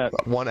remember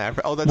that. One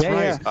Africa. Oh, that's Yeah,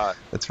 right. yeah.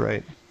 That's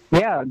right.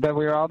 Yeah, that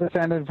we were all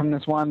descended from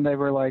this one. They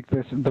were like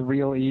the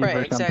real Eve Right,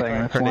 or something.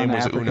 exactly. This Her one name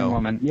was African Uno.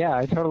 woman. Yeah,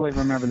 I totally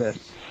remember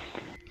this.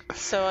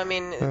 So I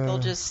mean, they'll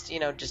just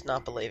just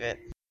not believe it.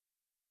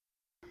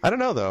 I don't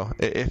know though.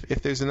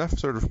 If there's enough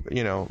sort of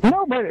No,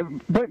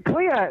 but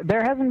Clea,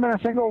 there hasn't been a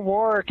single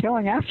war or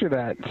killing after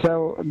that.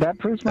 So that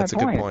proves my that's a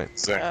point. good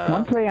point.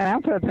 Once they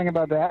announced that thing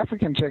about the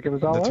African chick, it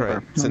was all That's over.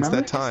 right. Since Remember?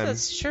 that time.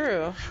 That's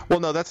true. Well,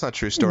 no, that's not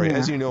true story. Yeah.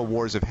 As you know,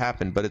 wars have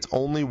happened, but it's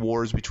only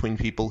wars between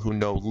people who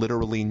know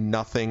literally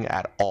nothing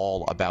at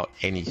all about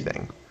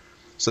anything.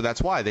 So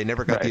that's why they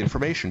never got Right. the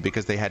information,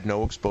 because they had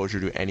no exposure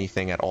to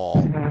anything at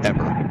all,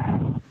 ever.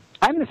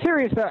 I'm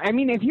serious though. I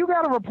mean, if you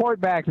got a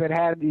report back that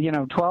had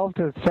 12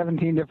 to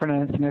 17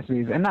 different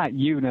ethnicities, and not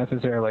you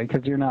necessarily,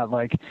 because you're not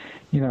like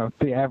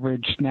the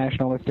average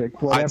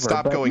nationalistic whatever. I'd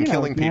stop but, going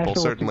killing people,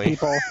 nationalistic certainly,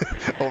 people,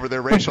 over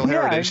their racial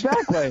yeah, heritage.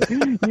 exactly.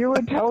 You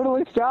would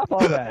totally stop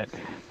all that.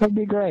 That'd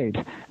be great.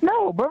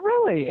 No, but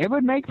really, it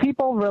would make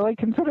people really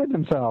consider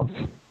themselves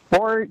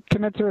or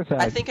commit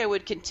suicide. I think I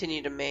would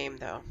continue to maim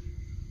though.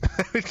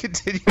 I would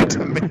continue to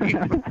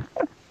maim.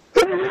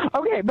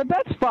 Okay, but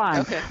that's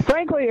fine. Okay.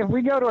 Frankly, if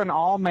we go to an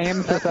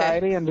all-MAME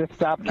society and just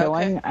stop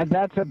killing,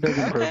 that's a big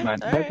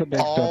improvement. all That's a big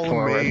step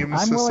forward. All-MAME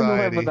I'm willing to live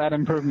society. with that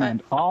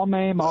improvement.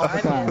 All-MAME all the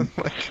time.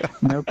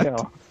 No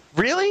kill.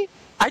 Really?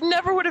 I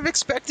never would have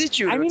expected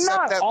you to I mean, accept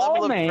not that all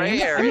level of MAME.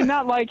 gray I area. mean,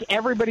 not like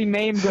everybody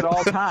MAMEs at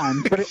all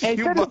times, but it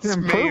You said must it's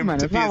an maim improvement.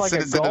 to It's be not a like a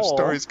citizen of goal.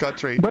 Stories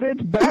Country. But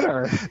it's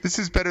better. This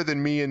is better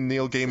than me and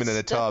Neil Gaiman in a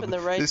Step tub. in the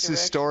right This is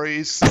direction.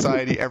 Stories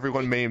Society.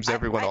 Everyone maims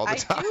everyone all the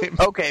I do. time.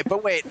 Okay,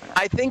 but wait.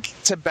 I think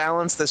to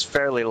balance this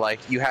fairly,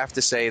 you have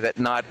to say that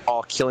not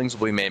all killings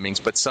will be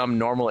maimings, but some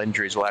normal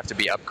injuries will have to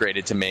be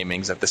upgraded to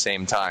maimings at the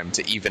same time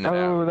to even it out.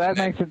 Oh, that And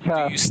then makes it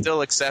tough. Do you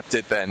still accept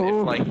it then?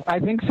 Oof, I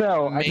think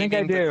so. I think I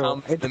maiming do.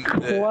 becomes It's the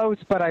close,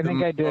 but I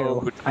think I do.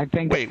 mode. I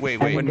think. Wait. I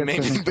think when it's maiming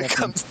an exception.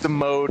 becomes the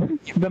mode,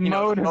 The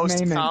mode the of most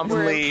maiming. We're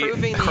commonly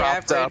improving the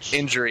cropped up average.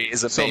 injury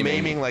is a So maiming.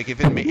 maiming, like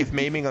if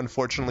maiming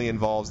unfortunately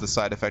involves the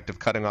side effect of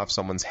cutting off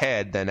someone's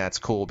head, then that's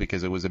cool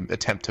because it was an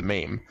attempt to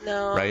maim.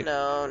 No, right?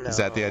 no. Is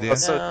that the idea? No,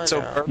 So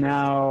no.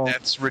 No.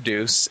 deaths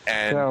reduce,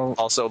 and So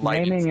also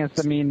light. maiming is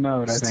the mean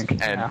mode, I think.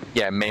 And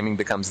Yeah. maiming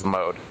becomes the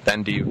mode.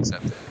 Then do you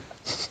accept it?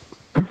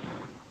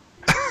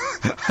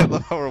 I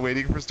love how we're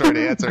waiting for Story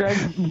to answer.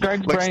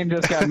 Greg's Like- brain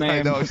just got I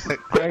maimed. know, it's like-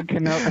 Greg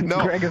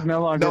Greg is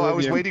no longer No, I with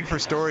was you. waiting for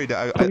Story to.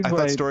 I Please thought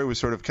wait. Story was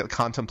sort of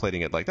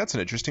contemplating it. Like, that's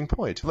an interesting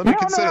point. Let me No,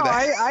 consider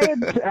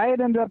that. I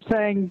had ended up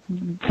saying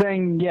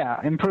yeah,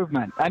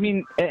 improvement. I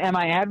mean, am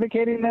I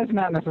advocating this?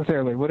 Not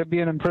necessarily. Would it be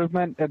an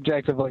improvement?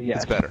 Objectively, yes.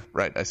 It's better,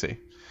 right? I see.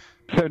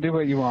 So do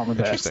what you want with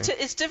that. Interesting.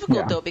 It's difficult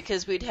Yeah. though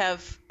because we'd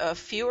have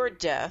fewer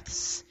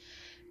deaths,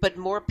 but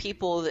more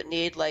people that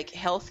need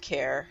health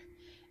care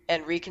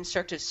and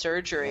reconstructive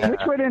surgery. Which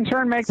would in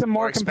turn make them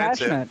more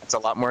expensive. compassionate. It's a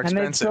lot more And they'd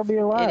expensive. still be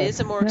alive. It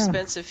is a more Yeah.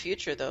 expensive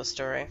future though,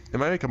 Story. It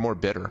might make them more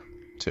bitter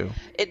too.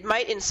 It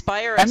might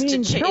inspire I us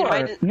mean, to change.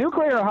 sure.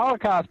 Nuclear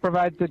holocaust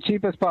provides the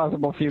cheapest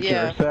possible future.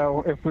 Yeah.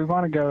 So if we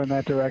want to go in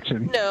that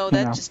direction, No, you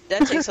that know.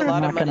 that takes a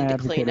lot I'm of not money gonna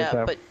to clean advocate it,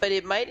 up, though. but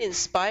it might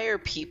inspire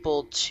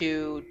people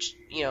to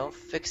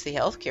fix the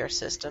healthcare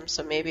system.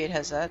 So maybe it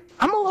has that.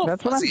 I'm a little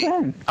That's what I'm fuzzy.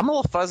 saying. I'm a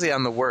little fuzzy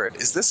on the word.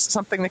 Is this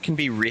something that can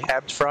be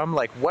rehabbed from?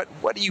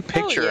 What do you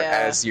picture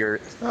yeah. as your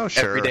Oh,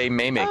 sure. everyday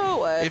maiming?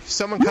 Oh, If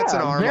someone cuts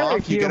an Yeah, arm very off,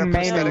 you few get a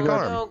maiming prosthetic would-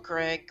 arm. No,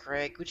 Greg,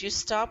 would you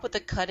stop with the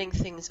cutting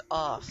things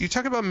off? You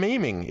talk about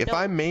maiming. If No,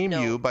 I maim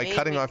no, you by maiming-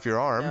 cutting off your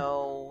arm,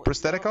 no,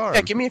 prosthetic no. arm,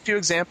 Yeah, give me a few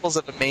examples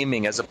of a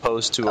maiming as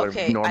opposed to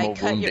Okay, a normal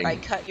wounding. I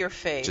cut your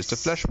face. just a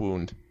flesh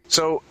wound.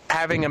 So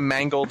having a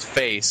mangled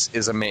face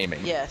is a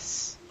maiming.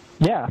 Yes.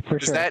 Yeah, for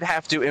Does sure. that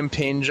have to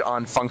impinge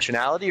on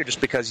functionality, or just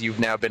because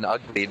you've now been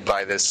uglied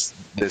by this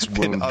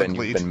wound, then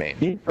you've been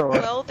maimed?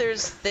 Well, they've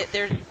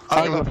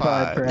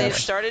Uglified, perhaps.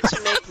 started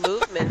to make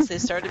movements. They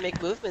started to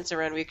make movements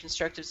around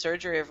reconstructive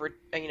surgery of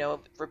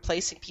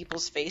replacing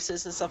people's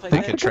faces and stuff like They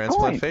that. can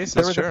transplant faces.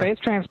 There was sure. a face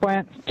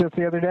transplant just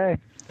the other day.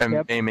 And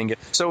Yep. maiming it.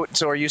 So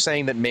are you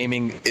saying that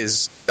maiming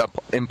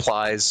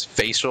implies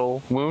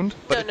facial wound?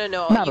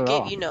 No. Not at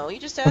all. You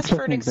just That's asked just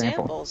for an an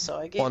example. example, so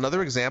I gave. Well,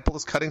 another example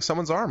is cutting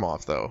someone's arm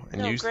off, though.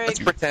 And No, Greg. Let's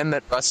pretend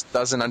that Russ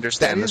doesn't that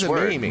understand is this a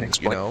word. maiming.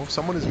 Explain.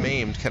 Someone who's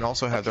maimed can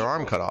also have their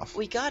arm cut off.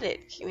 We got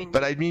it.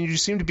 But you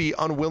seem to be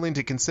unwilling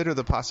to consider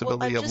the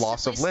possibility of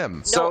loss of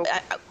limb. No,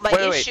 my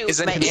wait, issue. is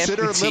an my issue.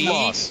 Consider limb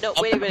loss. No,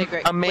 wait a minute,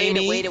 Greg. A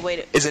maiming?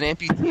 Wait. Is an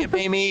amputee a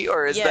maiming,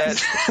 or is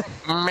Yes.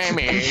 that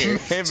maiming?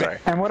 Sorry.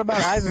 And what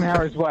about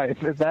Eisenhower's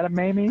wife? Is that a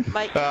mamie?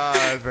 Very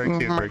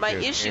cute. Very My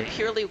cute. issue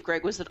here,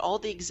 Greg, was that all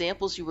the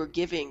examples you were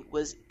giving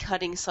was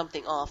cutting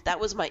something off. That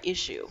was my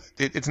issue.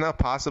 It's not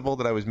possible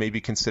that I was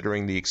maybe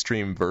considering the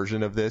extreme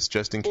version of this,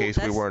 just in Well, case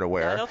we that's- weren't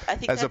aware, no, I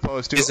think as that-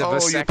 opposed to Is a you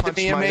vasectomy punched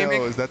a my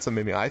maiming? nose. That's a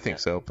maybe. I think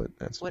so, but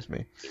that's just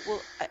me.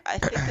 Well, I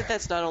think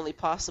that's not only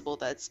possible.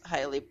 That's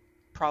highly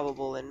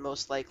probable and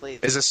most likely.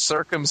 Is a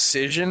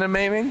circumcision a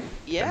maiming?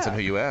 Depends on who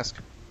Yeah, you ask.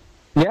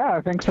 Yeah,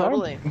 I think so.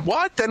 totally.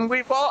 What? Then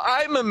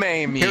I'm a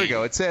maiming. Here we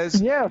go. It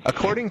says, Yes.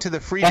 according to the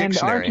Free And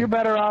Dictionary. aren't you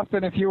better off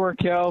than if you were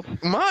killed?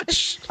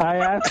 Much. I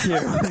ask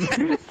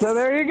you. So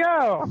there you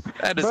go.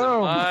 That is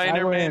Boom. a I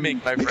minor win.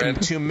 maiming, my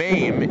friend. To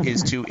maim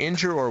is to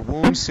injure or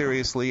wound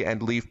seriously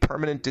and leave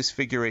permanent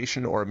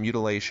disfiguration or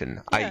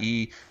mutilation,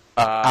 i.e.,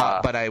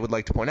 but I would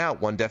like to point out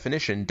one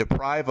definition: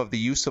 deprive of the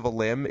use of a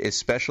limb,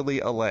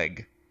 especially a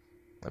leg.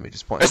 Let me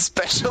just point out.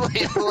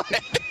 Especially a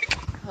leg.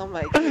 Oh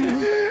my god.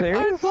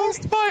 Seriously?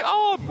 Lost my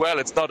arm. Well,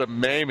 it's not a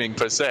maiming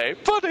per se,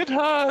 but it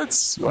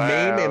hurts. Maim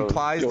Wow.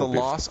 implies the You'll be-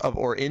 loss of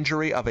or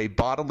injury of a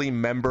bodily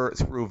member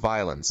through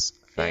violence.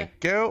 Thank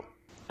you.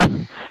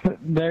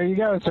 There you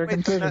go,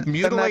 circumcision.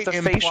 Mutilate then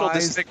that's a facial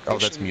implies. disfiguration. Oh,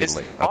 that's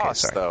mutilate. It's Okay, loss,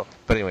 sorry. though.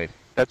 But anyway,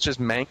 That's just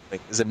mangling.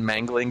 Is it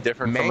mangling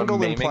different from a mangle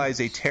maiming? implies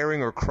a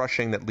tearing or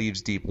crushing that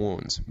leaves deep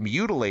wounds.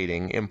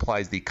 Mutilating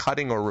implies the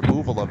cutting or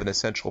removal of an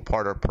essential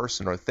part or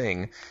person or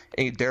thing,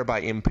 thereby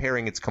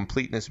impairing its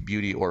completeness,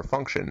 beauty, or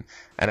function.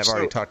 And I've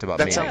already talked about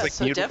that maiming. sounds like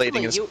so mutilating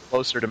definitely is you-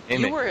 closer to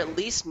maiming. You were at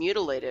least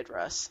mutilated,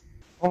 Russ.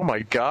 Oh my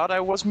god, I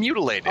was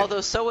mutilated.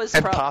 Although so was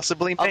and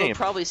possibly although maimed.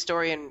 probably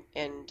Story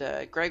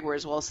and Greg were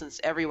as well, since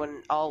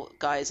all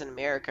guys in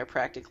America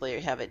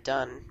practically have it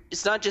done.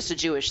 It's not just a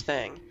Jewish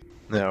thing.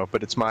 No,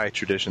 but it's my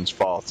tradition's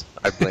fault.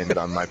 I blame it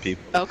on my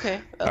people. Okay.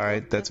 All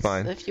right, that's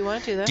fine. If you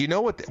want to do that. Do you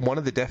know what one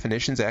of the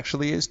definitions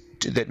actually is?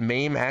 That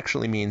maim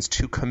actually means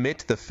to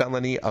commit the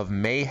felony of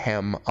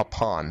mayhem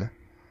upon.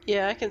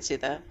 Yeah, I can see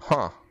that.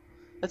 Huh.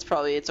 That's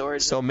probably its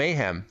origin. So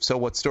mayhem. So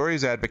what Story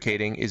is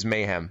advocating is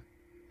mayhem.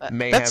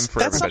 Mayhem That's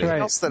for something everybody.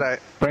 Right. else that I...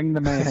 Bring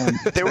the mayhem.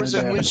 There was a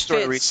And, news story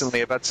fits.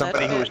 recently about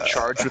somebody who was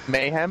charged with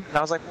mayhem, and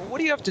I was like, well, what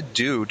do you have to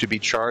do to be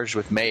charged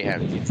with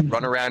mayhem? Do you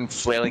run around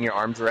flailing your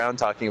arms around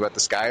talking about the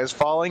sky is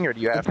falling, or do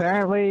you have to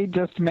apparently,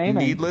 just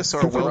maiming. Needless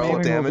or That's what willful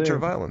maiming will damage do. or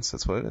violence.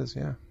 That's what it is,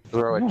 yeah.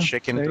 throw a Yeah,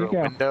 chicken there through you a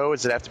go. window?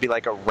 Does it have to be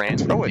like a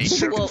random Throw a nature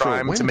chicken through a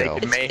crime to make window.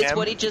 it It's mayhem?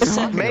 what he just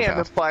said. Mayhem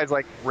about? implies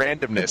like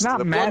randomness. It's not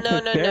to the mass no,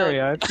 no.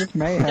 hysteria. It's just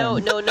mayhem. No.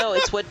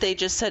 It's what they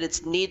just said.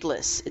 It's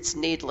needless. It's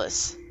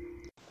needless.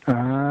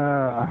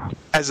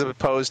 as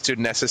opposed to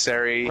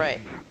necessary.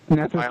 Right.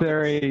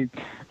 Necessary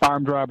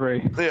armed robbery.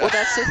 Well,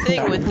 that's the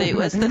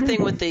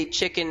thing with the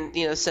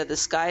chicken. Said the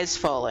sky is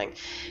falling.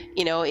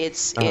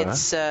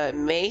 It's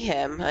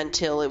mayhem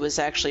until it was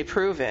actually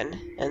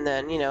proven, and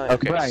then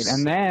Okay. Right,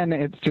 and then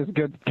it's just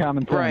good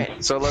common sense.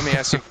 Right. So let me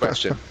ask you a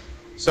question.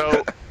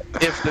 So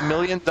if the $1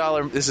 million,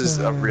 this is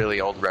a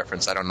really old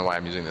reference, I don't know why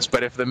I'm using this,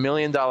 but if the $1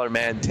 million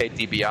man Ted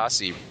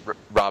DiBiase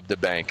robbed a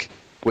bank,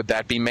 would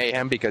that be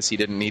mayhem because he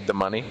didn't need the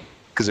money?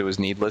 Because it was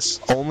needless?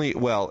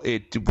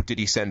 Did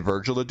he send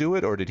Virgil to do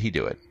it, or did he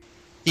do it?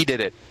 He did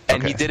it.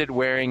 And he Okay. did it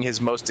wearing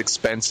his most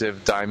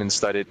expensive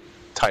diamond-studded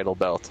title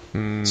belt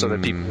so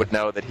that people would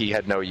know that he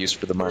had no use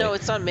for the money. No,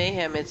 it's not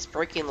mayhem. It's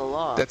breaking the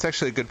law. That's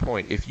actually a good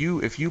point. If you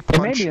It may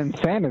punch, be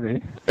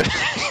insanity.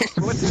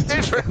 What's the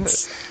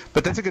difference?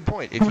 but that's a good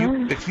point.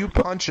 If you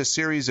punch a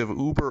series of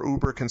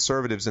uber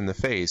conservatives in the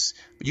face,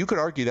 you could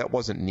argue that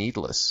wasn't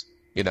needless.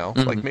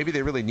 Like maybe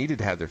they really needed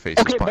to have their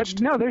faces Okay, punched.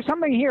 but no, there's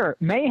something here.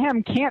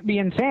 Mayhem can't be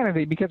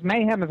insanity because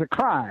mayhem is a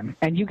crime,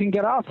 and you can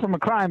get off from a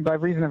crime by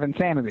reason of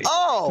insanity.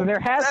 Oh, so there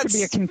has to be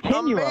a that's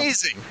continuum.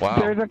 amazing. Wow.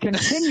 There's a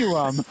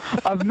continuum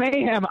of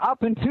mayhem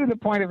up into the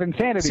point of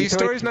insanity. See, So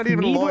Story's it's not even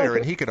a needless lawyer,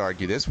 and he could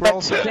argue this. We're all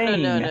but set.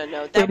 sane.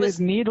 No. It is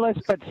needless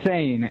but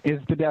sane is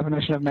the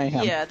definition of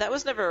mayhem. Yeah, that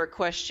was never a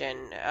question.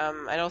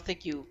 I don't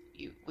think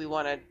we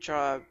want to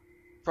draw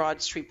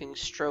broad sweeping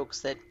strokes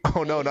that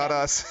Oh no, not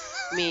us.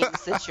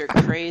 means that you're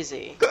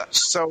crazy.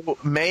 So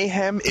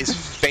mayhem is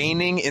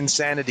feigning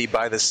insanity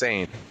by the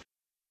sane.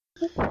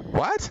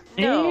 What?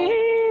 No.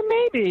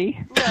 Maybe.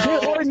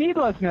 No. Or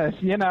needlessness,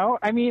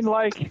 I mean,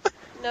 like,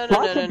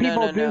 Lots of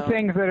people do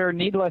things that are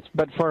needless,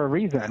 but for a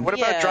reason. What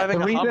about driving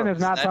the a reason Hummer? is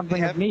not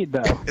something of need,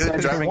 though. Is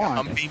it driving a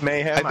Humvee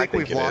mayhem? I think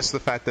we've it lost is. the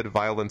fact that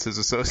violence is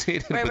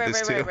associated with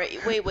this too.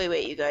 Right.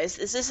 Wait, you guys.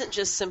 This isn't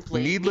just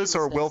simply Needless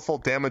or willful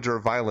damage or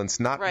violence,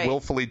 not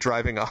willfully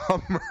driving a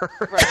Hummer.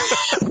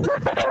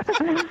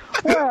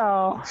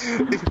 Well,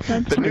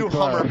 the new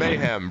Hummer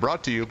Mayhem,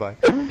 brought to you by.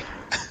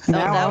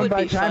 Now owned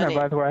by be China, funny.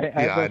 by the way.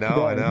 Yeah, I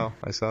know.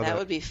 I saw that. That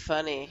would be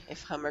funny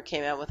if Hummer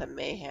came out with a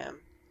Mayhem.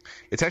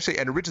 It's actually,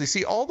 and originally,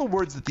 see, all the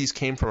words that these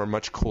came from are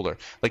much cooler.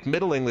 Like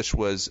Middle English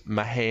was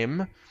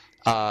Mahem,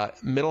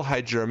 Middle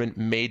High German,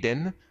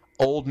 Maiden,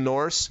 Old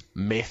Norse,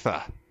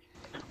 Metha.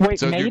 Wait,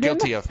 So maiden? you're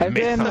guilty of As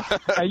in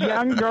Metha. a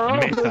young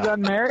girl who's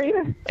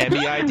unmarried?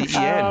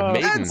 M-E-I-D-E-N,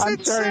 Maiden. I'm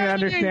starting to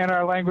understand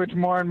our language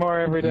more and more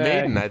every day.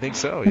 Maiden, I think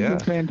so, yeah.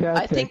 This is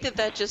fantastic. I think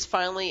that just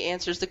finally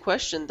answers the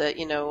question that,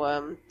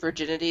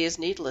 virginity is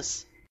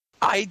needless.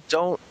 I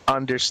don't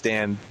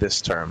understand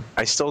this term.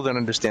 I still don't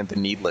understand the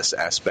needless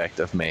aspect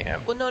of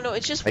mayhem. Well, no,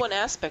 it's just one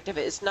aspect of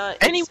it. It's not...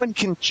 Anyone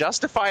can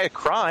justify a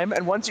crime,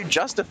 and once you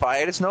justify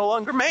it, it's no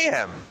longer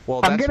mayhem.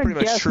 Well, I'm that's going pretty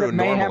to much guess true that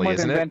mayhem normally, was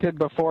isn't it? invented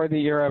before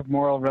the era of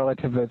moral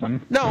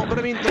relativism. No, but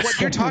I mean, what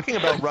you're talking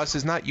about, Russ,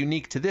 is not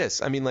unique to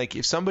this. I mean, like,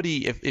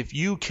 if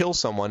you kill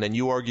someone and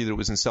you argue that it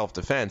was in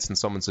self-defense and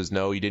someone says,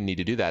 no, you didn't need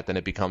to do that, then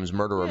it becomes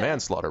murder or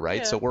manslaughter, right?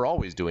 Yeah. So we're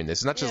always doing this.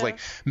 It's not just like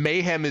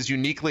mayhem is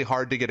uniquely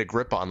hard to get a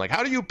grip on. Like,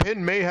 how do you pin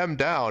mayhem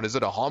down? Is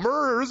it a Hummer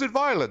or is it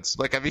violence?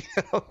 Like, I mean,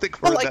 I don't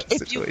think we're in that if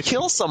situation. you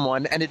kill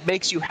someone and it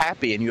makes you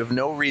happy and you have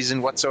no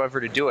reason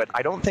whatsoever to do it,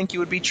 I don't think you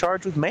would be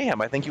charged with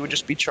mayhem. I think you would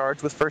just be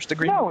charged with first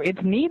degree. No,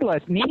 it's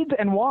needless. Needs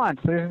and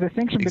wants. There's a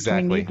distinction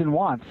Exactly. between needs and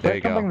wants. There That's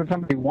you go. something that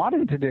somebody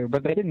wanted to do,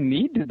 but they didn't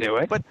need to do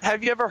it. But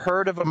have you ever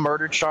heard of a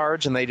murder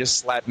charge and they just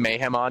slap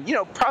mayhem on? You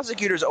know,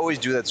 prosecutors always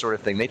do that sort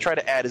of thing. They try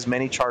to add as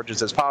many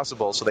charges as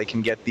possible so they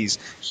can get these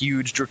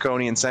huge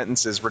draconian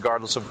sentences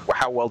regardless of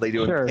how well they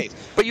do in Sure. the case.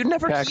 But you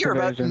never Tax hear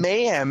about evasion.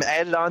 mayhem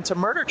added on to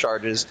murder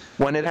charges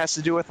when it has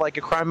to do with like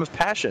a crime of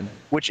passion,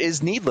 which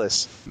is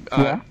needless.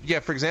 Yeah,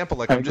 for example,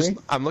 like I agree.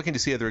 I'm looking to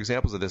see other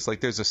examples of this. Like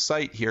there's a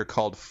site here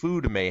called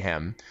Food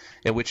Mayhem,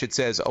 in which it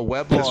says a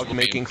weblog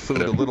making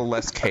food a little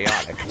less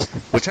chaotic,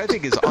 which I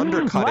think is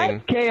undercutting.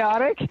 What?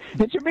 Chaotic?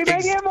 It should be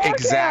making it more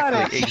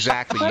chaotic.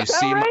 Exactly. You That's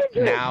see, outrageous.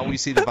 now we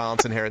see the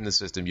violence inherent in the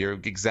system. You're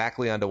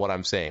exactly onto what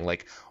I'm saying.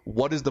 Like,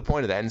 what is the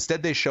point of that?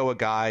 Instead, they show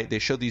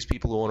these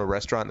people who own a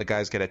restaurant, and the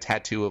guy's got a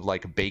tattoo of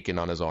like bacon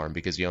on his arm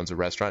because he owns a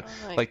restaurant.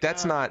 Oh my Like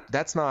that's God.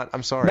 not.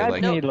 I'm sorry. That's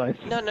like needless.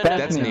 No,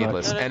 that's needless.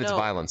 needless, No, and it's no.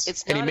 violence.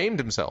 It's And he not- maimed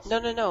himself.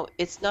 No.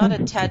 It's not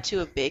a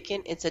tattoo of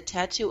bacon. It's a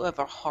tattoo of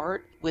a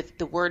heart with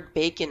the word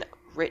bacon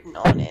written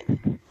on it.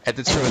 And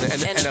it's true,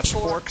 and and a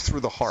fork through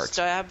the heart.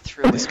 Stabbed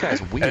through This it.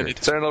 guy's An weird.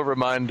 eternal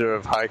reminder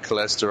of high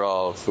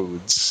cholesterol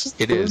foods.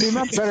 It It would be is.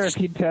 much better if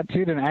he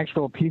tattooed an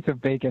actual piece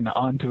of bacon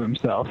onto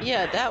himself.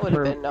 Yeah, that would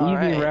have For been all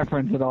easy right.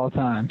 reference at all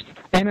times.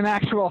 And an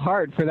actual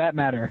heart, for that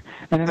matter.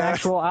 And an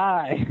actual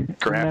eye.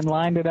 Correct. And then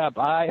lined it up.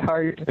 Eye,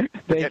 heart, Getting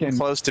bacon.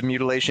 close to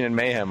mutilation and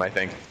mayhem, I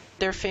think.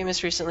 They're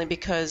famous recently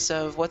because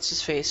of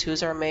what's-his-face,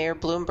 who's our mayor,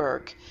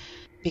 Bloomberg.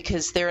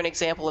 Because they're an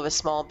example of a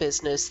small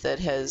business that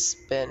has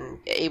been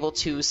able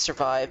to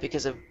survive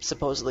because of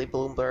supposedly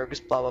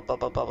Bloomberg's blah, blah, blah,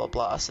 blah, blah, blah,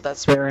 blah. So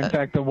that's They're, in that-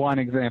 fact, the one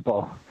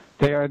example.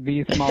 They are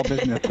the small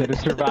business that has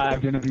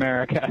survived in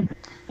America.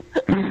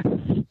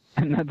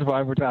 And that's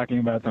why we're talking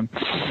about them.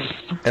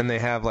 And they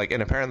have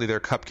and apparently their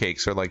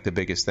cupcakes are like the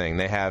biggest thing.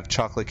 They have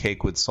chocolate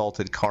cake with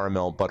salted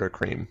caramel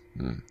buttercream.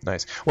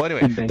 Nice. Well,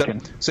 anyway, And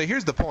bacon. so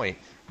here's the point.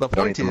 The Don't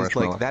point eat the is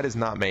marshmallow. that is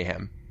not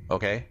mayhem.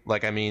 Okay,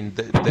 I mean,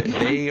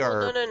 they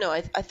are. No.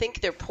 I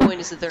think their point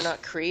is that they're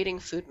not creating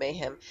food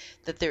mayhem,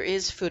 that there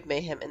is food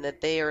mayhem, and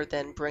that they are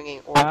then bringing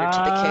order to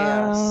the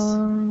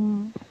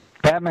chaos.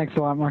 That makes a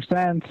lot more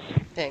sense.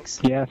 Thanks.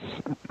 Yes,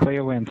 Clea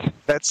wins.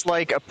 That's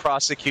like a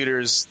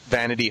prosecutor's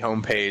vanity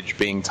homepage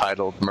being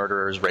titled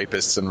Murderers,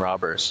 Rapists, and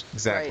Robbers.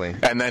 Exactly.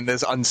 Right. And then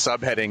there's on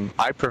subheading,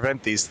 I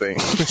prevent these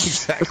things.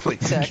 Exactly.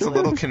 It's a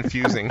little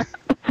confusing.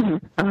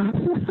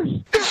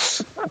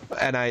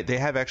 And they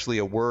have actually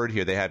a word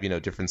here. They have,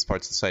 different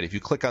parts of the site. If you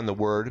click on the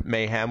word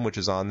mayhem, which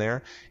is on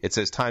there, it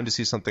says time to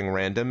see something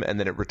random, and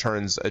then it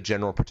returns a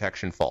general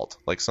protection fault,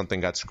 like something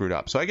got screwed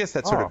up. So I guess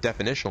that sort of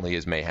definitionally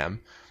is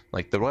mayhem.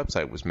 Like the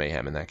website was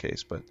mayhem in that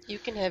case, but You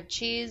can have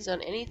cheese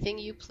on anything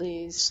you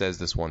please. says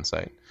this one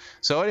site.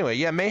 So anyway,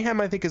 yeah, mayhem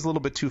I think is a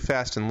little bit too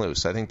fast and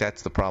loose. I think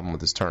that's the problem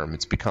with this term.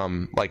 It's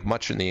become, like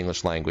much in the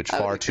English language, I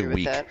would far agree too with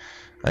weak. that.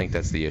 I think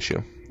that's the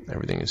issue.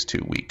 Everything is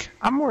too weak.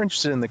 I'm more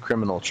interested in the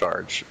criminal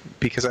charge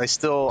because I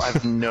still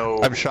have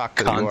no I'm shocked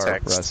that you are,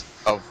 context Russ.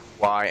 of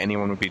why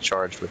anyone would be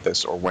charged with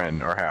this or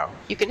when or how.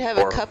 You can have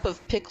Or- a cup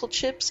of pickle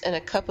chips and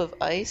a cup of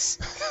ice,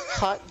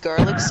 hot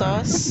garlic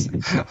sauce.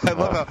 I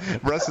love how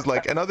Russ is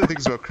like, and other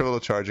things about criminal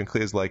charge, and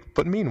Clea's like,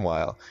 but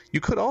meanwhile,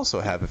 you could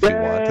also have if you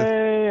wanted.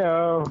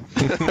 Hey-o.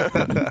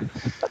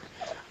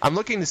 I'm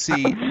looking to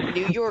see.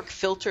 New York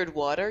filtered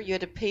water. You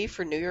had to pay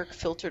for New York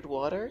filtered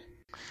water.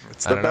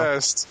 It's I the don't know.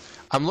 best.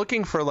 I'm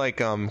looking for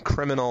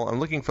criminal. I'm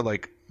looking for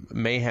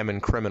mayhem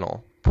and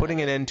criminal.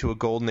 Putting an end to a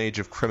golden age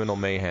of criminal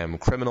mayhem.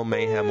 Criminal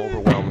mayhem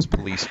overwhelms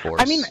police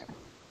force. I mean,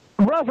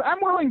 Russ, I'm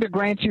willing to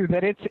grant you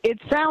that it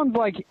sounds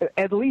like,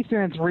 at least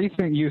in its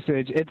recent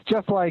usage, it's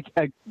just like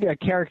a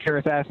character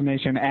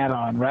assassination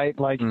add-on, right?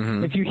 Like,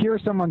 if you hear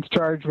someone's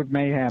charged with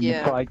mayhem,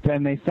 it's like,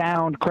 then they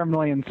sound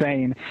criminally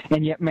insane,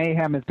 and yet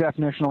mayhem is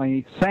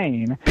definitionally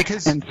sane.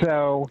 And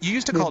so you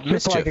used to call it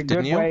it's just mischief, like a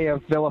good way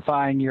of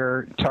vilifying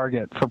your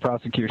target for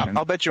prosecution.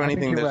 I'll bet you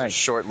anything there's right. a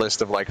short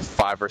list of like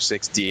 5 or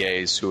 6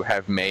 DAs who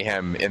have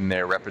mayhem in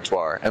their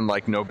repertoire, and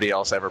like nobody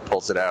else ever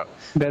pulls it out.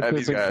 That's a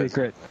big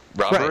secret.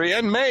 Robbery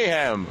and mayhem.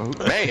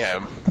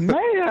 Mayhem.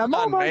 Mayhem.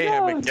 Oh my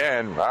mayhem God.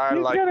 Again. I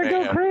He's like gonna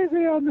mayhem. go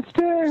crazy on the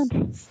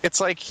stand.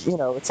 It's like,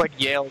 it's like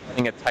Yale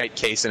winning a tight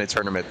case in a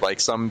tournament. Like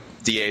some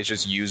DAs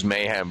just use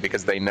mayhem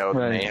because they know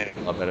mayhem is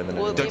a lot better than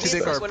Well, anything. maybe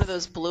it was one of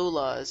those blue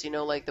laws,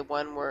 like the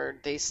one where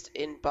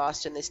in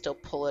Boston they still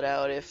pull it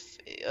out if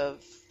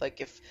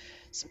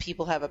some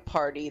people have a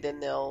party, then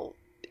they'll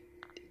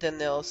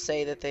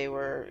say that they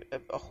were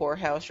a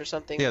whorehouse or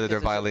something. Yeah, that they're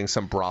violating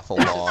some brothel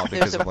law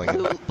because there's of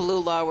a blue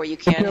law where you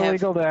can't It's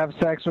illegal to have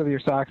sex with your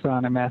socks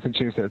on in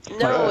Massachusetts.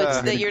 No,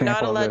 it's that you're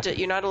not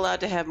allowed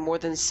to have more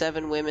than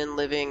 7 women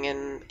living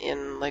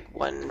in like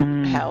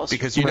one house.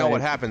 Because you know what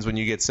happens when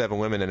you get 7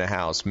 women in a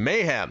house.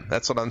 Mayhem.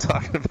 That's what I'm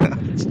talking about.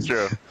 It's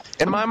true.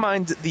 In my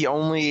mind, the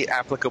only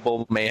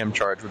applicable mayhem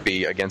charge would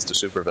be against a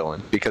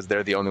supervillain because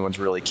they're the only ones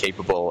really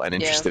capable and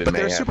interested in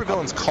mayhem. But there are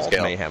supervillains called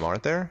mayhem,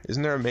 aren't there?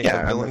 Isn't there a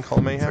villain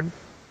called mayhem?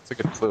 It's a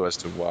good clue as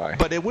to why.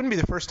 But it wouldn't be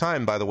the first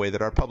time, by the way,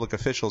 that our public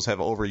officials have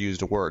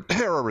overused a word,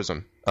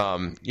 terrorism,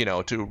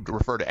 to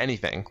refer to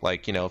anything.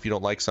 Like, if you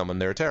don't like someone,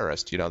 they're a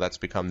terrorist. That's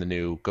become the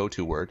new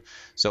go-to word.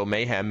 So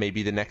mayhem may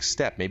be the next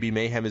step. Maybe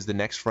mayhem is the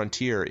next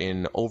frontier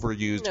in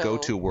overused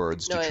go-to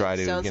words to try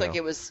to, it sounds like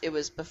it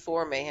was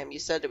before mayhem. You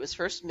said it was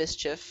first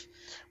mischief,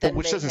 then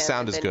which mayhem, doesn't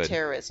sound as good.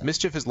 Terrorism.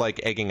 Mischief is like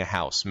egging a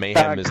house.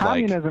 Mayhem is like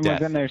communism death.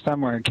 was in there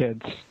somewhere,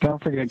 kids.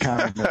 Don't forget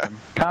communism.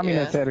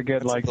 Communists had a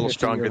good, That's a little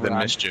stronger than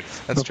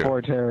mischief. That's true.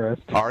 Before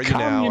terrorists. Are you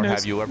now, or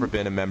have you ever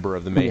been a member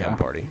of the Mayhem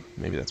Party?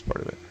 Maybe that's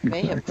part of it.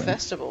 Mayhem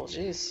Festival,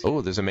 jeez.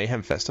 Oh, there's a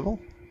Mayhem Festival?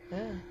 Yeah.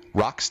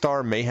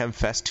 Rockstar Mayhem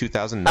Fest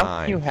 2009.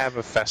 How can you have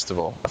a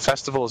festival? A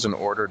festival is an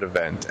ordered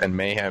event, and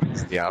mayhem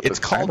is the opposite. It's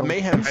called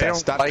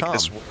mayhemfest.com. I don't like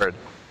this word.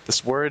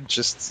 This word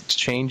just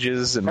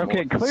changes and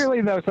Okay,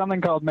 clearly, though,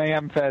 something called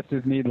Mayhem Fest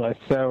is needless,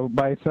 so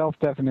by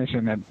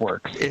self-definition, it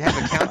works. It has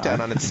a countdown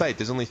on its site.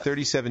 There's only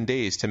 37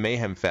 days to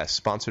Mayhem Fest,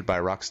 sponsored by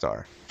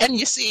Rockstar. And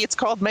you see, it's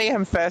called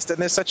Mayhem Fest, and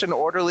there's such an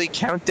orderly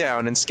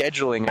countdown and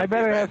scheduling. I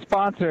bet it has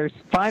sponsors.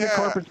 Find a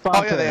corporate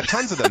sponsor. Oh, yeah, they have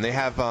tons of them. They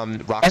have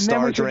Rockstar and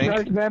then we should drink.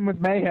 charge them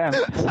with mayhem.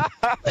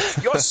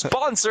 You're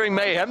sponsoring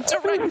mayhem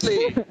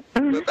directly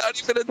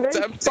without even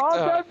attempting to.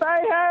 Sponsor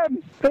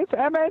mayhem! This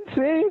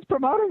MNC is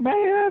promoting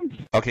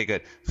mayhem! Okay,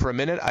 good. For a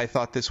minute, I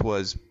thought this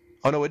was...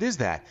 Oh, no, it is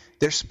that.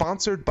 They're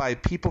sponsored by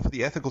People for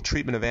the Ethical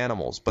Treatment of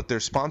Animals, but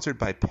they're sponsored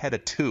by PETA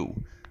 2,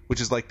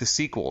 which is like the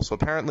sequel. So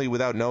apparently,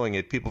 without knowing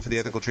it, People for the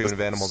Ethical Treatment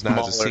of Animals now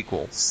has a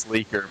sequel.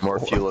 Sleeker, more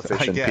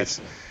fuel-efficient. I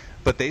guess.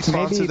 But they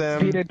sponsor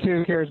them. Maybe PETA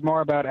 2 cares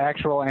more about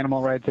actual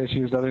animal rights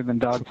issues other than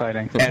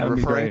dogfighting. And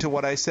referring to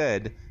what I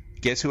said,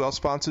 guess who else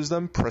sponsors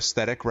them?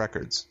 Prosthetic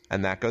Records.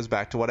 And that goes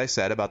back to what I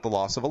said about the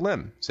loss of a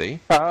limb. See?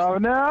 Oh,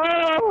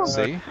 no!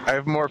 See? I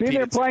have more. See,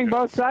 they're playing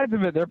both sides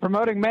of it. They're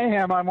promoting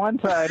mayhem on one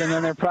side, and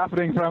then they're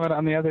profiting from it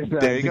on the other side.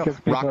 There you go.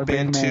 Rock Rock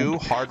Band 2,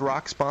 Hard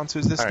Rock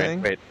sponsors this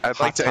thing. Wait. I'd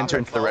like to enter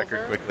into the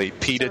record quickly.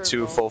 PETA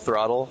 2 Full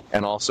Throttle,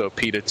 and also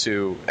PETA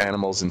 2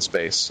 Animals in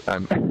Space.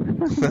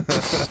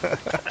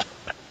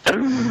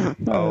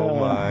 Oh,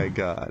 my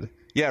God.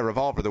 Yeah,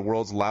 Revolver, the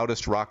world's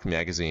loudest rock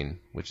magazine,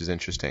 which is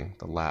interesting.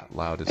 The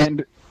loudest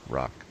and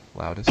rock.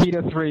 Loudest.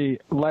 PETA 3,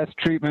 less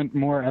treatment,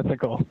 more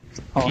ethical.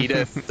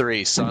 PETA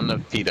 3, Son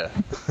of PETA.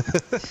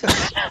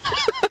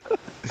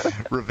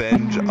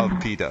 Revenge of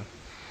PETA.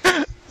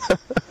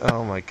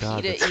 Oh, my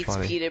God, PETA that's eats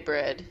funny. PETA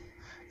bread.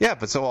 Yeah,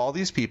 but so all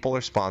these people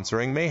are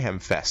sponsoring Mayhem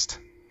Fest.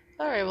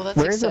 All right, well, that's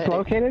Where exciting. is it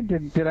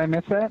located? Did I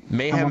miss that?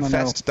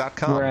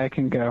 Mayhemfest.com. Where I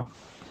can go.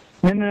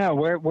 No.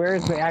 Where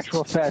is the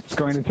actual fest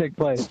going to take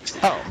place?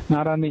 Oh.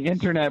 Not on the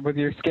internet with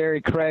your scary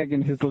Craig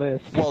and his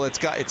list. Well, it's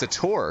a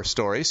tour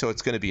story, so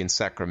it's going to be in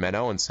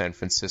Sacramento and San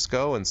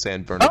Francisco and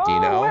San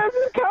Bernardino. Oh, where's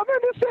it coming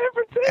to San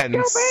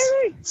Francisco,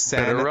 baby?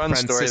 San run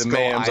story, the Francisco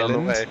mayhem's Island.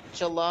 on the way.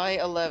 July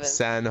 11th.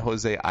 San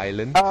Jose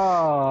Island.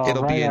 Oh,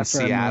 It'll right be in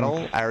after I Seattle,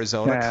 moved.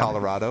 Arizona, Yeah.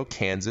 Colorado,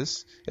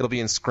 Kansas. It'll be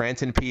in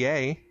Scranton, PA.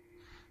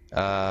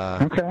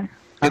 Okay.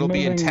 It'll I'm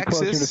be in moving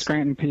closer to Texas,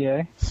 Scranton,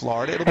 PA.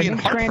 Florida. It'll I be in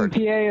think Scranton,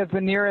 Hartford. PA is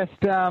the nearest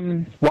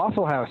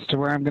Waffle House to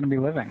where I'm going to be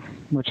living,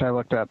 which I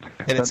looked up.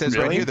 And it says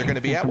right Really? here they're going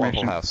to be at Waffle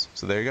Information. House.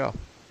 So there you go.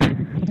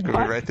 It's going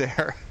to be right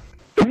there.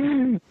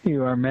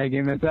 You are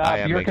making this up. I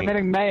am You're making-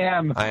 committing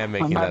mayhem I am on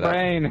making my that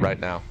brain. up right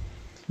now.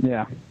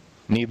 Yeah.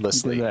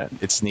 Needlessly. Do that.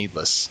 It's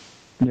needless.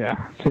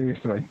 Yeah,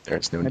 seriously.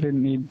 There's no I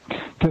didn't need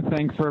to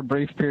think for a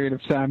brief period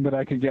of time that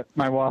I could get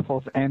my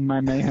waffles and my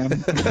mayhem.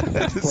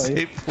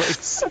 Same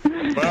place. I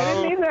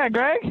didn't need that,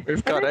 Greg.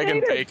 We've got I egg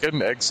didn't and need it.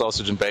 bacon, egg,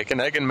 sausage, and bacon,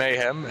 egg and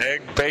mayhem,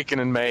 egg, bacon,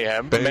 and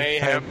mayhem,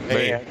 mayhem.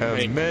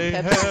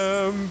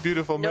 Mayhem,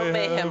 beautiful No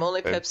mayhem. mayhem,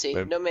 only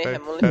Pepsi. No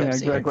mayhem, only Yeah,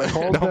 Pepsi. exactly.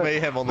 Hold No the,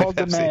 mayhem, only hold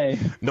the Pepsi. may.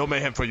 No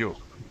mayhem for you.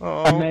 A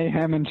Oh.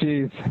 mayhem and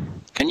cheese.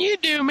 Can you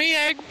do me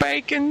egg,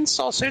 bacon,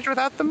 sausage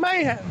without the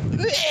mayhem?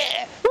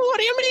 What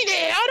do you mean?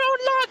 I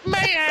don't like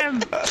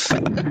mayhem.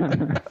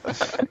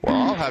 Well,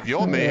 I'll have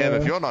your mayhem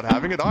if you're not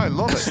having it. I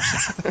love it.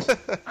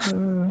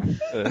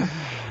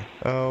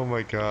 Oh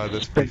my God,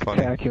 that's pretty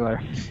funny.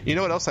 Spectacular. You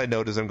know what else I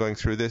noticed as I'm going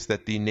through this?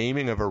 That the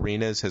naming of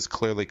arenas has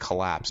clearly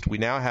collapsed. We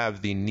now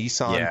have the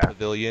Nissan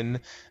Pavilion,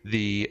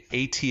 the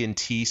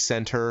AT&T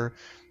Center,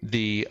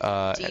 the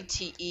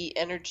DTE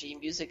Energy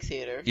Music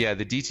Theater. Yeah,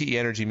 the DTE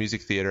Energy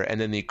Music Theater,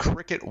 and then the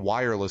Cricket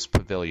Wireless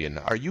Pavilion.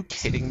 Are you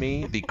kidding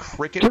me? The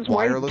Cricket Just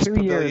Wireless wait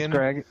 2 years, Pavilion?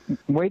 Greg.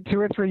 Wait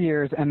 2 or 3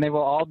 years, and they will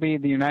all be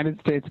the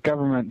United States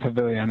Government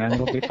Pavilion, and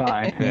it'll be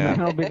fine. Yeah.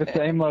 And it'll be the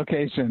same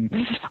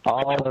location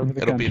all over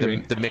the It'll country.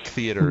 be the Mick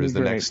Theater is the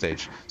Great. next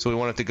stage. So we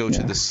wanted to go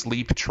to the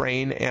Sleep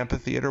Train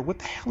Amphitheater. What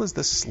the hell is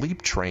the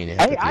Sleep Train Hey,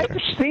 Amphitheater? I've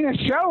seen a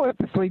show at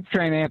the Sleep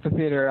Train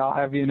Amphitheater, I'll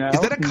have you know. Is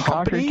that a in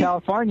company? Concord,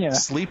 California.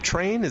 Sleep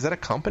Train? Is that a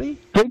company?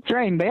 Sleep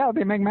Train, they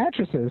make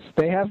mattresses.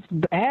 They have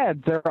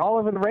ads. They're all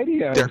over the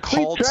radio. They're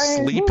called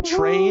Sleep woo-hoo.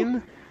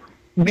 Train?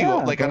 What do you, Yeah,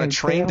 like on a they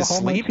train have to a whole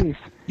sleep? motif.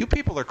 You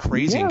people are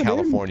crazy Yeah, in dude.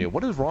 California.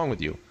 What is wrong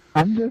with you?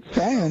 I'm just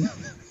saying.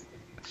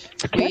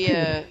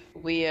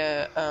 We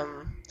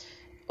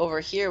over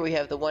here we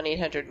have the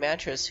 1-800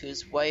 mattress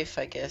whose wife,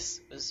 I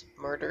guess, was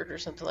murdered or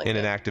something like In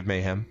an that. act of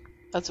mayhem.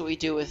 That's what we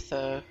do with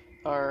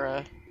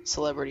our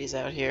celebrities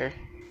out here.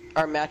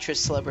 Our mattress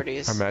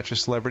celebrities. Our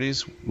mattress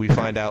celebrities, we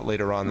find out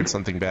later on that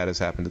something bad has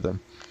happened to them.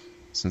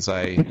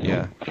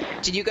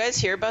 Did you guys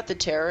hear about the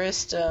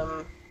terrorist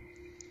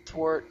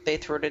they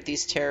thwarted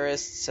these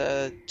terrorists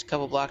a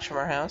couple blocks from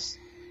our house?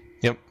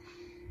 Yep.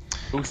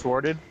 Who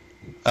thwarted?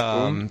 The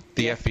FBI.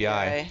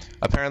 FBI.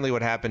 Apparently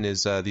what happened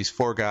is these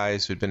 4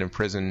 guys who'd been in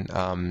prison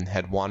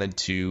had wanted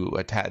to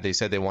attack. They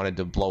said they wanted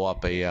to blow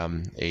up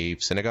a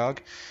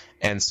synagogue.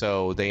 And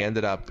so they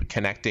ended up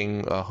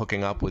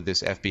hooking up with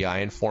this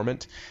FBI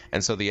informant.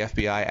 And so the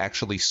FBI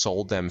actually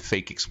sold them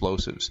fake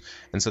explosives.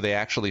 And so they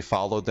actually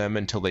followed them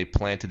until they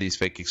planted these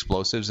fake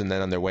explosives. And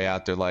then on their way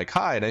out, they're like,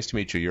 "Hi, nice to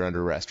meet you. You're under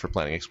arrest for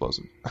planting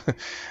explosives."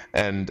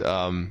 And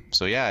and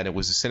it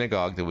was a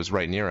synagogue that was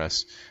right near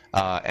us.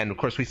 And, of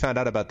course, we found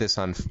out about this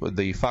on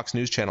the Fox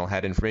News Channel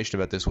had information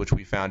about this, which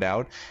we found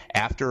out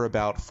after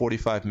about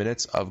 45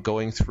 minutes of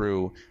going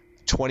through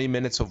 20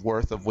 minutes of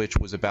worth of which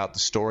was about the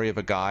story of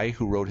a guy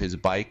who rode his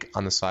bike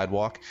on the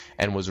sidewalk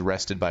and was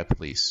arrested by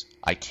police.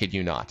 I kid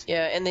you not.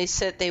 Yeah, and they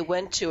said they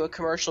went to a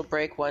commercial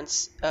break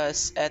once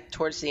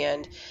towards the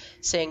end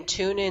saying,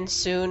 "Tune in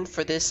soon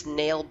for this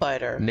nail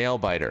biter." Nail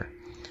biter.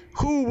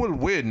 Who will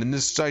win in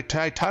this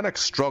titanic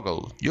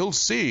struggle? You'll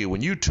see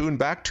when you tune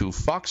back to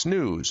Fox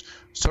News.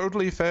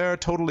 Totally fair,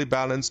 totally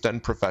balanced,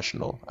 and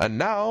professional. And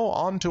now,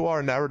 on to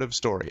our narrative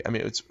story. I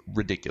mean, it's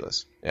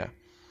ridiculous. Yeah.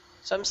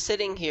 So I'm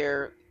sitting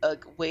here,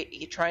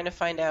 trying to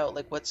find out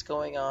what's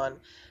going on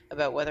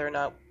about whether or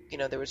not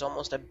there was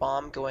almost a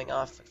bomb going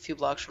off a few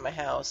blocks from my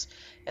house,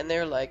 and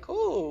they're like,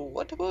 "Oh,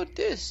 what about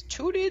this?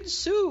 Tune in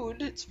soon.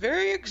 It's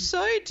very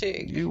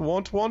exciting." You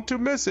won't want to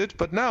miss it,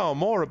 but now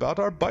more about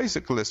our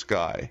bicyclist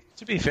guy.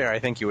 To be fair, I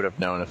think you would have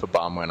known if a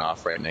bomb went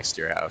off right next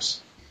to your house.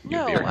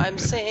 No, I'm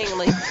saying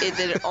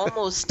that it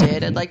almost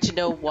did. I'd like to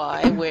know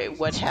why,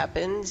 what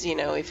happens,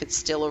 if it's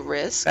still a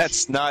risk.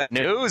 That's not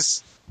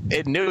news.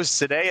 In news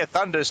today, a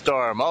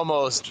thunderstorm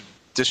almost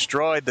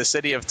destroyed the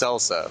city of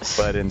Tulsa,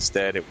 but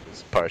instead it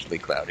was partially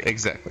cloudy.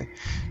 Exactly.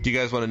 Do you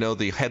guys want to know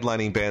the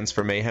headlining bands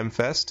for Mayhem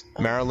Fest?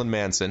 Marilyn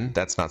Manson,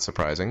 that's not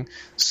surprising.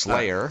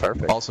 Slayer,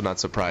 Perfect. also not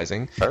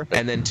surprising. Perfect.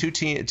 And then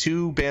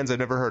two bands I've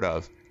never heard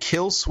of.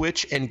 Kill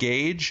Switch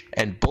Engage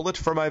and Bullet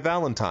for My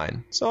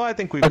Valentine. So I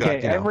think we've got,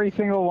 every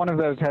single one of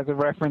those has a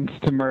reference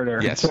to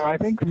murder. Yes. So I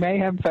think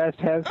Mayhem Fest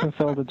has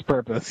fulfilled its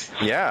purpose.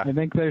 Yeah. I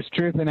think there's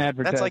truth in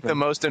advertising. That's like the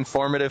most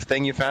informative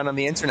thing you found on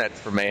the internet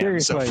for Mayhem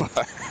so Seriously.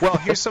 far. Well,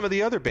 here's some of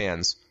the other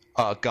bands.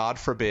 God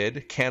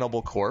Forbid,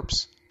 Cannibal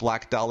Corpse,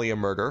 Black Dahlia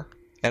Murder,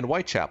 and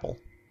Whitechapel.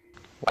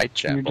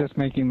 Whitechapel. You're just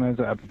making those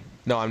up.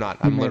 No, I'm not.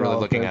 I'm You made literally all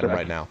of looking those at them up.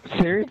 right now.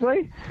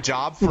 Seriously?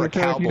 Job for a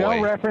So Cowboy. if you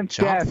don't reference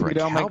Job death, for you a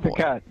don't make the Cowboy.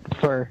 cut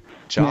for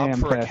Job Mayhem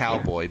for a Fest.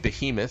 Cowboy,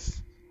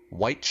 Behemoth,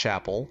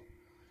 Whitechapel,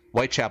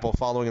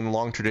 following in the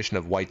long tradition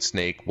of White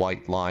Snake,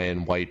 White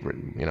Lion,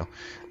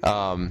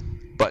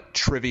 but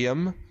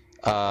Trivium,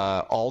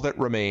 All That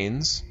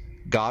Remains,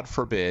 God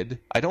Forbid.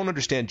 I don't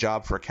understand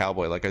Job for a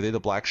Cowboy. Like, are they the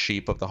black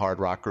sheep of the hard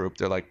rock group?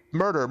 They're like,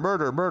 murder,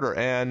 murder, murder,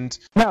 and...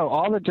 No,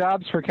 all the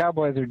jobs for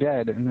cowboys are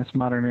dead in this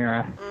modern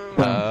era.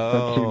 So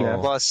that's too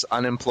dead. Plus,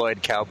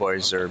 unemployed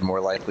cowboys are more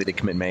likely to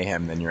commit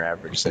mayhem than your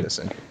average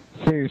citizen.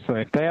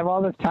 Seriously. They have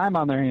all this time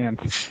on their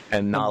hands.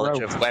 And knowledge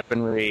rope. of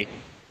weaponry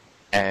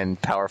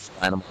and powerful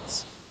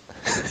animals,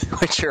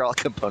 which are all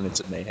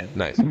components of mayhem.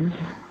 Nice.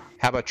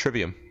 How about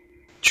trivium?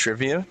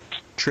 Trivia?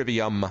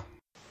 Trivium.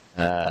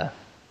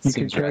 You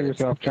can kill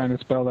yourself trying to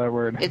spell that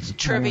word. It's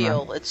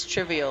trivial. It's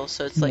trivial,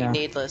 so it's like Yeah.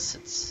 needless.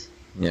 It's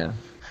Yeah.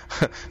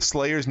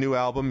 Slayer's new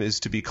album is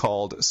to be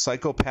called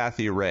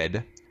Psychopathy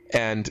Red,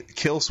 and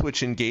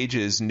Killswitch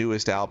Engage's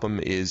newest album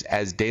is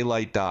As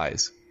Daylight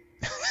Dies.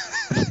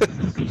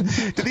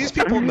 Do these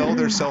people know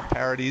their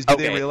self-parodies? Do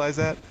they Okay. realize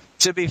that?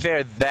 To be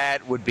fair,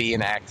 that would be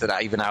an act that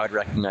I would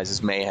recognize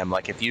as mayhem.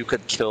 Like, if you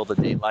could kill the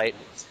daylight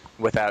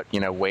without,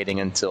 waiting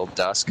until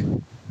dusk,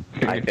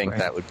 I think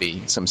that would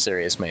be some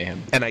serious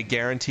mayhem. And I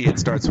guarantee it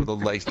starts with a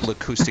like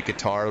acoustic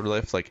guitar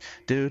riff, like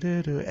do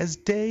do do as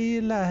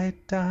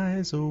daylight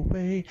dies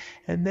away,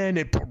 and then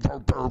it,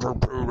 and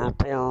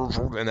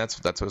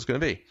that's what it's going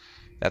to be.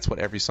 That's what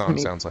every song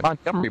sounds like.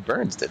 Montgomery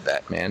Burns did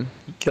that, man.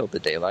 He killed the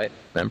daylight,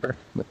 remember?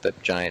 With the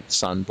giant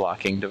sun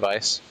blocking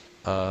device.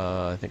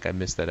 I think I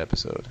missed that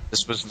episode.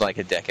 This was like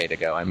a decade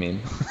ago. I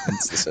mean,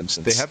 it's The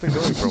Simpsons. They have been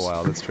going for a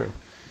while. That's true.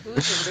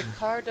 who's it?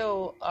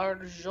 Ricardo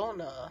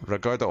Arjona.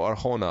 Ricardo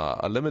Arjona,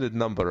 a limited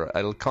number,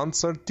 El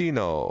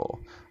Concertino.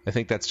 I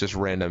think that's just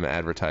random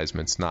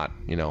advertisements, not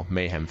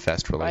Mayhem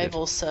Fest related.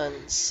 Rival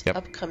Sons. Yep.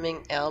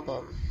 Upcoming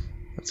album.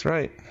 That's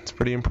right. It's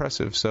pretty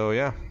impressive. So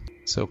yeah.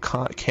 So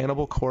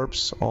Cannibal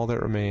Corpse, All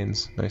That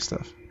Remains, nice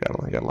stuff.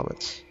 Gotta love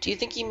it. Do you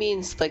think he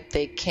means like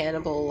they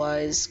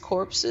cannibalize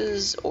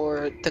corpses,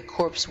 or the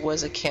corpse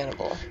was a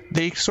cannibal?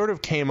 They sort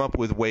of came up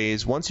with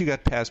ways. Once you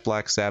got past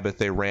Black Sabbath,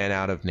 they ran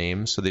out of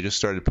names, so they just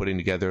started putting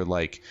together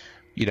like,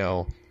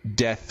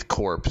 Death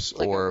Corpse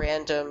Like or a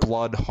random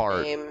Blood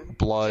Heart, name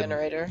Blood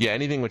generator? Yeah,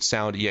 anything which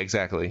sound. Yeah,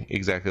 exactly.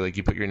 Like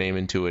you put your name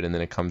into it, and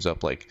then it comes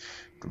up like,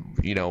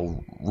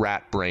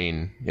 Rat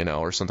Brain,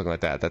 or something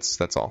like that.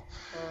 That's all.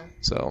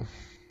 So.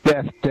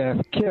 Death,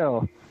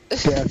 kill.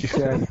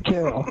 Death,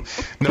 kill.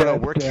 No,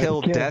 we're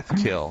kill, death,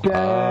 kill.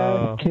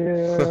 Death,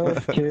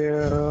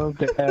 kill,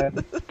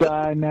 death,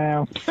 die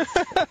now.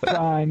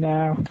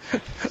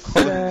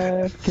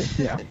 Death,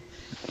 kill. Yeah.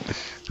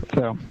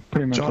 So,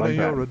 pretty much Johnny, like that.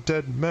 you're a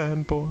dead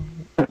man, boy.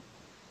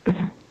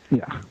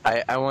 Yeah.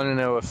 I want to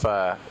know if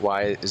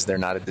why is there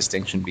not a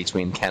distinction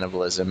between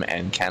cannibalism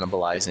and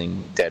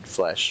cannibalizing dead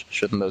flesh?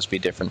 Shouldn't those be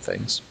different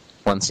things?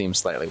 One seems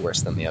slightly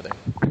worse than the other.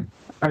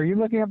 Are you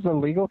looking up the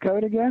legal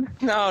code again?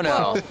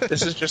 No.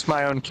 This is just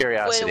my own Wait,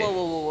 curiosity.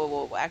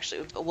 whoa.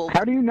 Actually,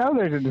 How do you know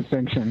there's a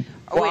distinction?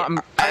 Well,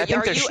 I think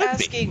are there you should be.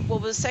 asking? Well,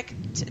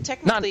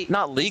 technically,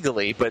 Not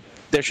legally, but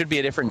there should be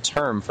a different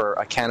term for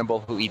a cannibal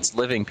who eats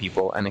living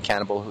people and a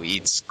cannibal who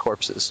eats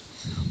corpses.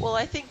 well,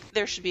 I think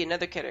there should be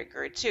another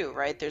category too,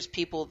 right? There's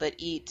people that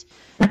eat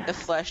the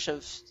flesh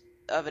of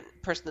a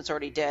person that's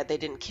already dead. They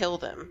didn't kill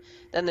them.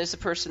 Then there's a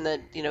person that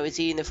is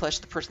eating the flesh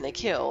of the person they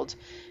killed,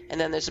 and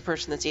then there's a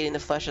person that's eating the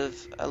flesh of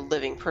a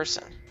living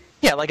person.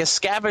 Yeah, like a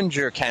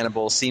scavenger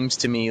cannibal seems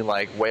to me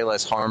like way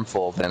less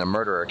harmful than a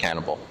murderer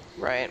cannibal.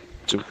 Right.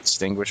 To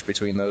distinguish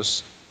between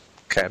those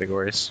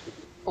categories.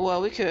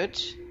 Well, we could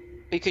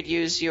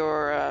use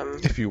your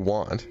If you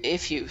want.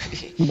 if you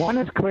One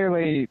is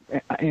clearly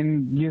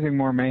in using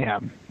more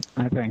mayhem,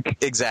 I think.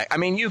 Exactly. I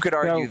mean, you could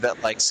argue So,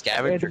 that like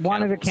scavenger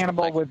one is a cannibals are,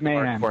 cannibal like, with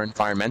mayhem. hardcore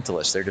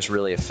environmentalists. They're just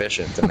really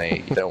efficient and they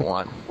don't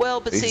want. well,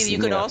 but see, you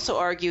could Yeah. also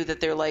argue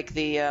that they're like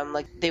the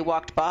like they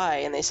walked by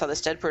and they saw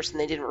this dead person,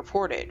 they didn't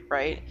report it,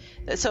 right?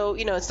 So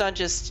it's not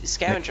just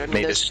scavenger. I mean,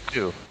 made a there's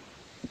stew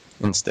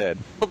instead.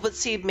 But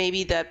see,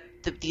 maybe that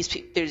these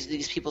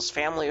people's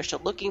family are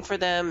still looking for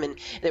them, and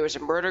there was a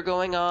murder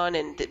going on,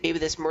 and that maybe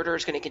this murderer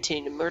is going to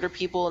continue to murder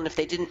people. And if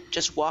they didn't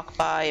just walk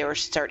by or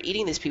start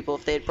eating these people,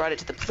 if they had brought it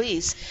to the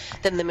police,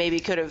 then they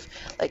maybe could have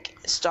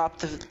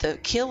stopped the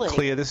killing.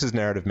 Clea, this is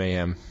narrative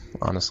mayhem,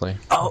 honestly.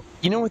 Oh,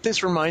 you know what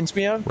this reminds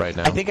me of? Right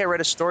now. I think I read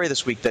a story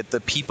this week that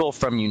the people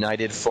from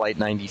United Flight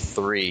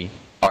 93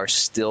 are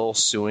still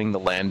suing the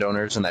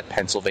landowners in that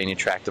Pennsylvania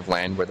tract of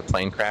land where the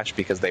plane crashed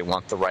because they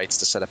want the rights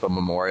to set up a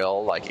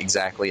memorial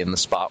exactly in the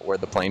spot where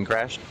the plane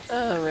crashed.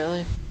 Oh,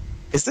 really?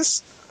 Is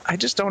this... I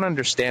just don't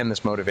understand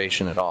this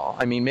motivation at all.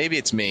 I mean, maybe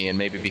it's me, and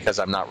maybe because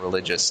I'm not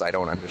religious, I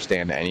don't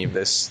understand any of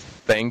this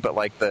thing. But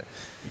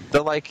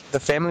the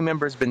family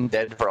member's been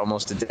dead for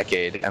almost a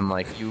decade, and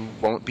you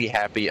won't be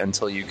happy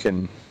until you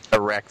can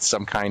erect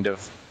some kind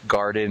of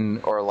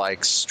garden or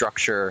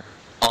structure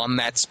on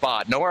that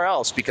spot, nowhere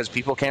else, because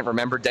people can't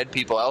remember dead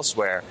people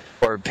elsewhere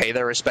or pay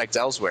their respects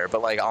elsewhere,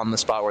 but on the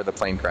spot where the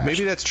plane crashed.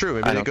 Maybe that's true.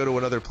 Maybe they go to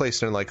another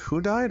place and they're like,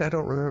 who died? I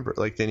don't remember.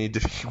 They need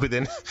to be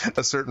within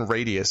a certain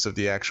radius of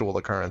the actual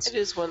occurrence. It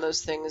is one of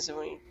those things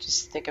when you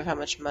just think of how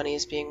much money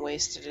is being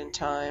wasted in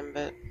time,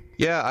 but...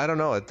 Yeah, I don't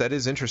know. That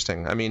is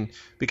interesting. I mean,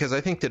 because I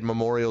think that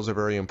memorials are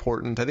very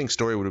important. I think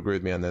Story would agree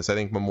with me on this. I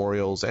think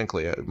memorials, and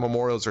Clea,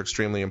 memorials are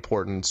extremely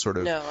important.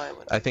 No, I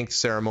wouldn't. I think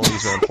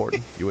ceremonies are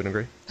important. You wouldn't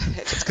agree?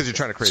 It's because you're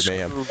trying to create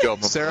mayhem.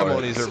 Memorials.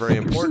 Ceremonies are very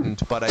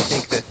important, but I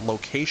think that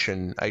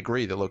location, I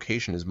agree, the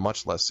location is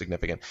much less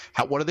significant.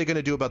 What are they going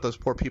to do about those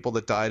poor people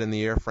that died in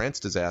the Air France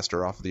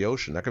disaster off of the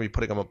ocean? They're going to be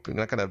putting them up. They're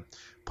not going to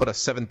put a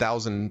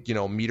 7,000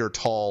 meter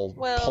tall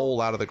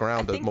pole out of the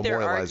ground to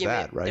memorialize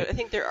that, right? I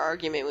think their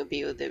argument would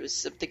be that there was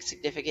something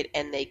significant,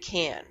 and they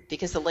can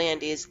because the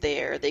land is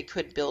there. They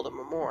could build a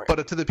memorial.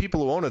 But to the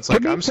people who own it, it's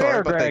like, I'm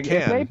sorry, but Greg, they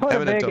can. If they put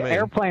Eminent a big domain.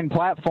 airplane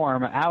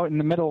platform out in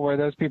the middle where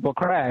those people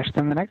crashed,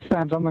 then the next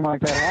time something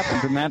like that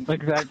happens in that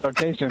exact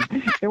location,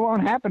 it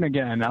won't happen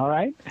again. All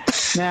right.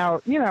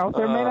 Now,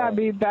 there may not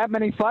be that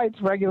many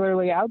flights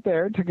regularly out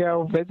there to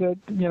go visit,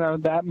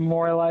 that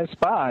memorialized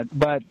spot,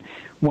 but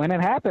when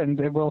it happens,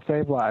 it will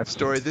save lives.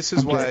 Story, this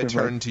is why I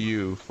turn to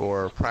you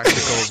for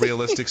practical,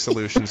 realistic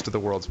solutions to the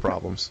world's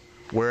problems.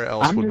 Where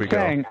else would we go? I'm just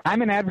saying,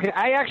 I'm an advocate.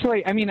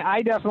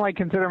 I definitely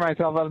consider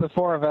myself, of the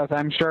four of us,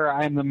 I'm sure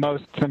I'm the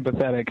most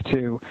sympathetic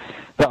to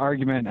the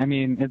argument. I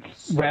mean,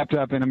 it's wrapped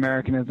up in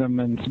Americanism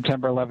and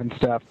September 11th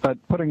stuff, but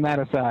putting that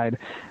aside,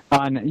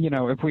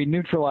 if we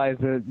neutralize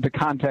the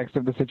context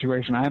of the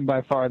situation, I am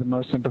by far the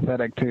most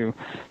sympathetic to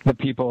the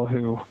people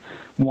who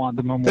want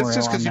the memorial. That's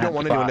just because you don't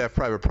want anyone to have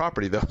private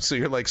property, though. So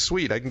you're like,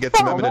 sweet, I can get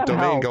some eminent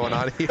domain going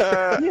on here.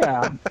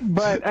 Yeah,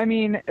 but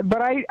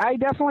I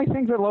definitely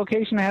think that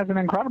location has an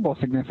incredible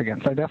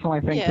significance. I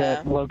definitely think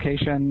that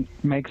location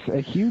makes a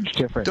huge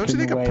difference. Don't you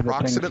think a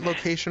proximate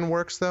location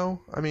works, though?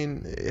 I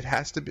mean, it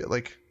has to be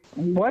like.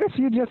 What if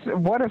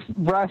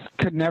Russ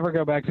could never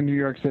go back to New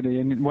York City,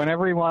 and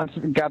whenever he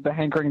got the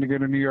hankering to go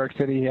to New York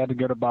City, he had to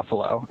go to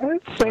Buffalo?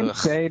 It's the same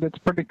state. It's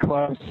pretty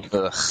close.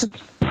 It's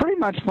pretty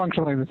much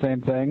functionally the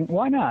same thing.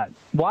 Why not?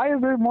 Why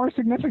is there more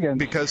significance?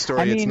 Because,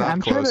 it's not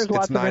I'm close. sure there's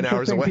lots of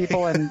interesting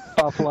people in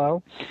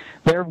Buffalo.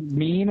 They're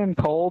mean and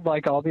cold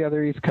like all the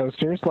other East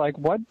Coasters. Like,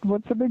 what's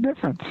the big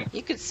difference?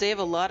 You could save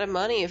a lot of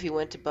money if you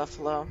went to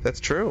Buffalo. That's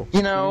true.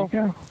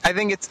 I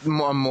think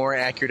a more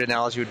accurate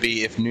analogy would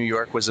be if New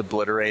York was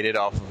obliterated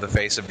off of the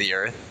face of the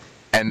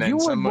earth, and then you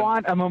would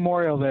want a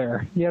memorial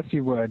there. Yes,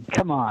 you would.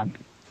 Come on.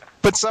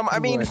 But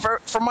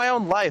for my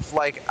own life,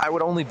 like, I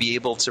would only be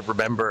able to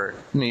remember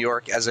New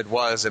York as it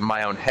was in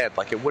my own head.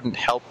 Like, it wouldn't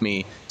help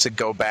me to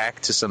go back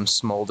to some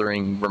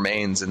smoldering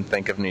remains and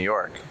think of New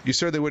York. You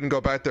certainly wouldn't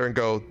go back there and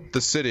go, the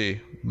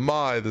city,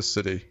 the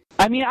city.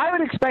 I mean, I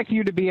would expect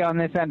you to be on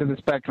this end of the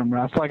spectrum,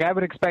 Russ. Like, I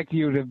would expect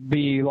you to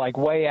be, like,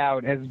 way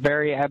out as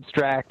very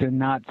abstract and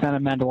not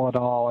sentimental at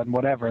all and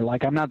whatever.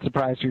 Like, I'm not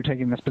surprised you're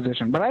taking this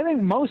position. But I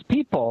think most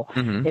people,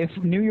 if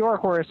New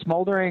York were a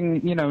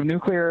smoldering,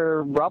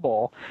 nuclear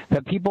rubble,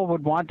 that people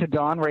would want to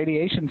don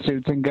radiation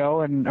suits and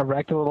go and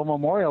erect a little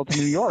memorial to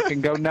New York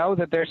and go know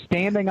that they're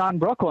standing on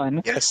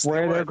Brooklyn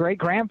where their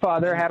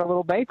great-grandfather had a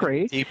little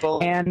bakery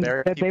and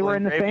that they were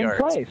in the same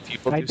place.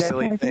 People do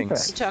silly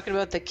things. You're talking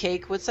about the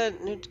cake. What's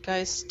that new guy's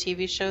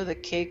TV show, The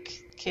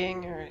Cake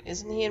King, or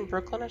isn't he in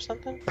Brooklyn or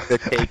something? The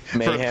Cake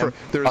Mayhem.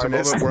 There was a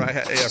moment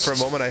where for a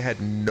moment I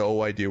had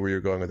no idea where you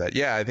were going with that.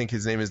 Yeah, I think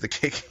his name is The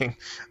Cake King.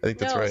 I think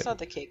that's right. No, it's not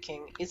The Cake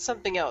King. It's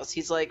something else.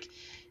 He's like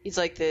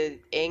the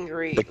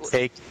angry. The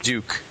Cake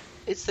Duke.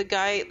 It's the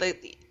guy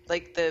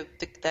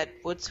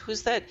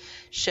who's that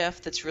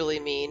chef that's really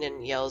mean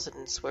and yells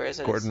and swears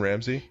at Gordon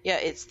Ramsay? Yeah,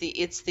 it's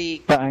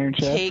the Iron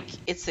cake. Chef?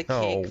 It's the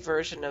cake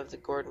version of the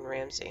Gordon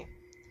Ramsay.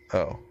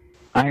 Oh.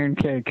 Iron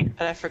Cake.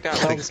 And I forgot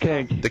what it's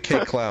Cake. called. The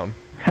Cake Clown.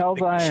 Hell's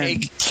Iron.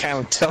 Cake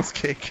Count. Hell's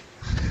Cake.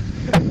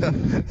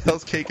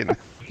 Hell's Cakin'.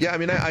 Yeah, I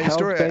mean,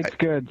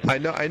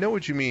 I know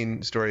what you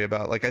mean, Story,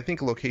 about, like, I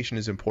think location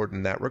is important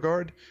in that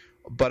regard,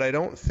 but I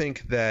don't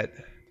think that,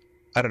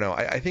 I don't know,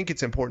 I think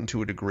it's important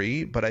to a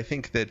degree, but I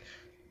think that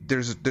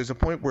there's a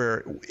point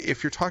where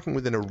if you're talking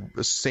within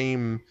a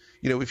same,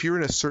 if you're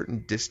in a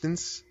certain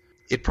distance,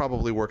 it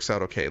probably works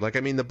out okay. Like,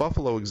 I mean, the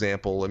Buffalo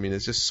example, I mean,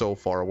 it's just so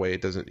far away,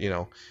 it doesn't,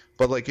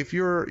 but like if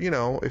you're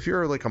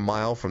like a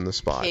mile from the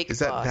spot, is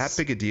that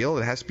big a deal?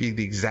 It has to be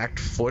the exact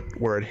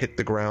foot where it hit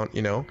the ground,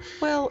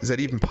 Well, is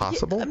that even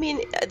possible? I mean,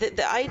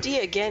 the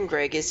idea again,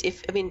 Greg, is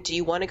do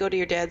you want to go to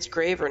your dad's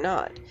grave or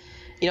not?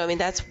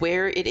 That's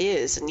where it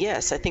is. And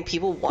yes, I think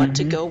people want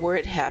to go where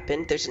it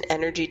happened. There's an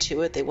energy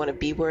to it. They want to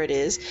be where it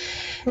is.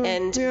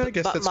 And yeah, I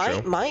guess that's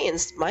true.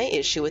 My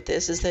issue with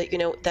this is that,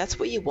 that's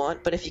what you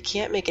want, but if you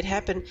can't make it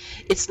happen,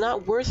 it's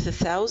not worth the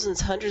thousands,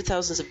 hundreds of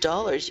thousands of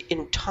dollars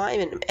in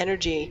time and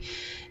energy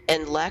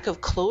and lack of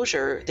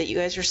closure that you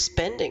guys are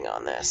spending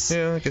on this.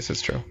 Yeah, I guess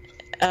that's true.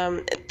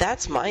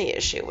 That's my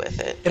issue with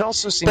it. It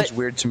also seems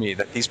weird to me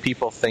that these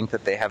people think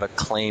that they have a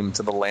claim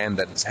to the land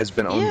that has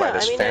been owned by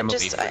this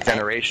family for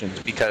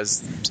generations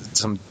because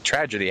some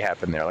tragedy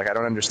happened there. Like, I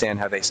don't understand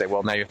how they say,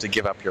 well, now you have to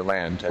give up your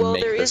land and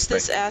make this thing.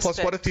 This aspect.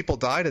 Plus, what if people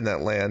died in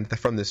that land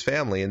from this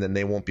family and then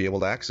they won't be able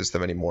to access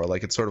them anymore?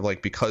 Like, it's sort of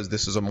like because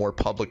this is a more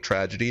public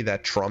tragedy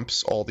that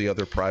trumps all the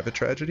other private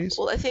tragedies?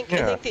 Well, I think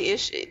the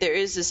issue, there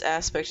is this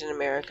aspect in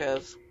America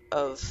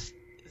of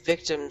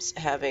victims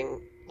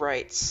having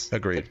rights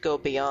that go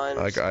beyond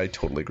I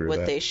totally agree with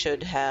what that. they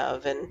should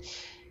have, and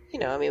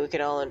we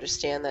can all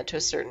understand that to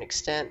a certain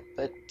extent,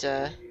 but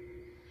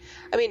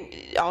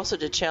also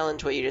to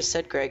challenge what you just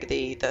said, Greg,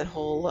 that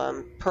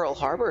whole Pearl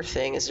Harbor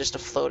thing is just a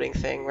floating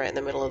thing right in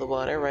the middle of the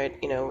water,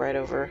 right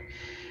over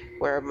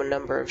where a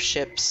number of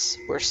ships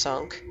were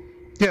sunk.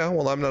 Yeah,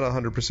 well, I'm not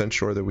 100%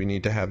 sure that we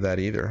need to have that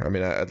either. I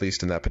mean, at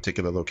least in that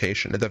particular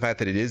location. The fact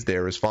that it is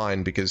there is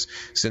fine, because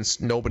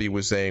since nobody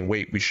was saying,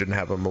 wait, we shouldn't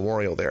have a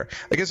memorial there.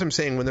 I guess I'm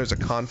saying when there's a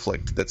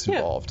conflict that's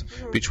involved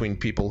between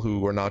people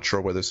who are not sure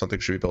whether something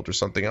should be built or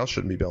something else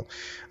shouldn't be built.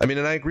 I mean,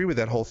 and I agree with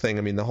that whole thing.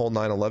 I mean, the whole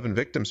 9/11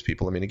 victims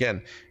people. I mean,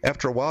 again,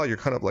 after a while, you're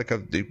kind of like,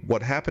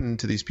 what happened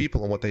to these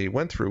people and what they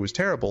went through was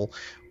terrible.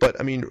 But,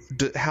 I mean,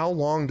 how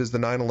long does the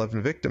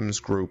 9/11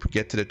 victims group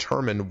get to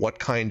determine what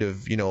kind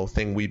of,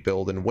 thing we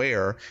build and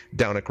where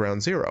down at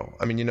ground zero?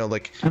 I mean,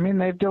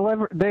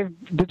 they've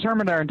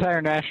determined our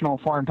entire national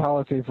foreign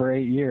policy for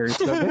 8 years.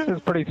 So this is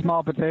pretty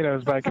small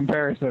potatoes by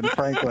comparison,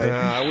 frankly.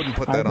 I wouldn't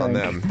put that on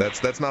them.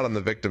 That's not on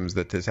the victims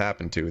that this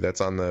happened to.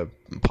 That's on the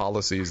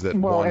policies that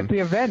well, if the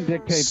event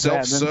dictates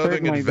that, then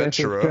certainly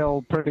adventurer. This is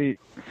still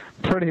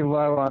pretty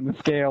low on the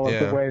scale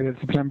of the way that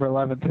September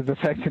 11th has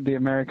affected the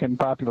American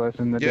populace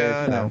in the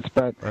day since.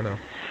 But I know.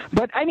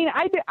 But I mean,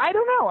 I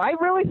don't know. I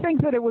really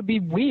think that it would be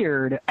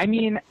weird. I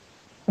mean,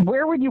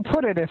 where would you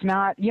put it if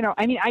not,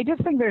 I mean, I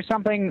just think there's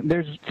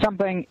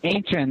something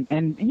ancient,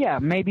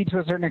 and maybe to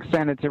a certain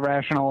extent it's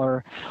irrational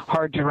or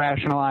hard to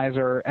rationalize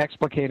or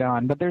explicate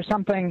on, but there's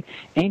something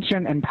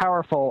ancient and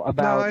powerful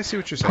about I see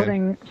what you're saying.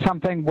 Putting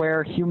something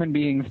where human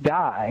beings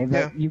die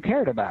that you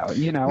cared about,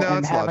 and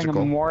having logical.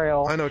 A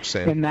memorial I know what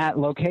you're saying. in that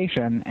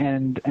location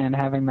and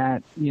having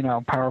that,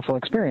 powerful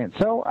experience.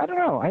 So I don't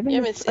know. I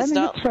think it's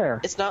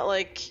fair. It's not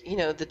like,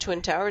 the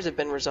Twin Towers have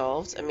been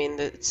resolved. I mean,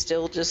 it's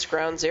still just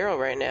ground zero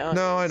right now.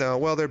 No, I know.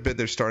 Well,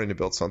 they're starting to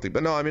build something,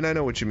 but no, I mean, I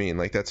know what you mean.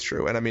 Like, that's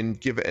true. And I mean,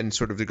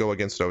 sort of to go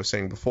against what I was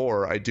saying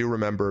before, I do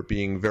remember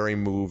being very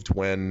moved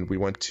when we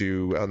went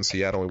out in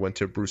Seattle. We went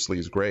to Bruce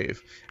Lee's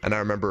grave, and I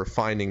remember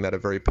finding that a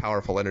very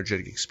powerful,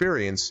 energetic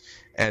experience,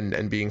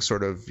 and being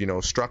sort of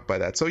struck by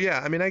that. So yeah,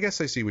 I mean, I guess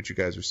I see what you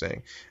guys are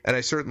saying, and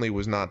I certainly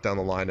was not down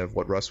the line of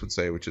what Russ would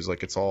say, which is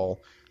like it's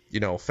all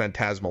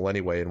phantasmal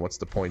anyway, and what's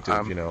the point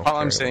of, all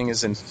I'm saying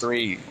is in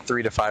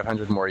 300 to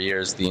 500 more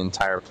years, the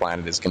entire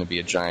planet is going to be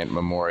a giant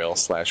memorial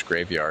 /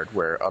 graveyard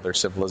where other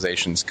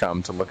civilizations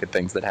come to look at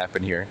things that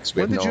happen here.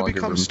 When did you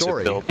become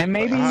Story? And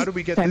maybe, how do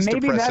we get this maybe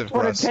depressive, that's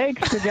what Russ? it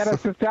takes to get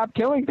us to stop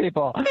killing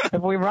people.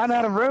 If we run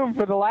out of room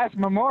for the last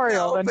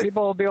memorial, then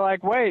people will be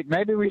like, wait,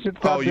 maybe we should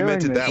stop doing this. Oh, you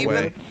meant it that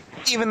way.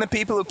 Even the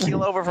people who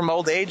keel over from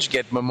old age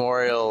get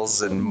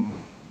memorials and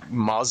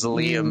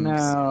mausoleums,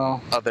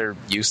 other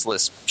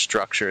useless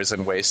structures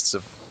and wastes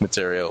of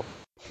material.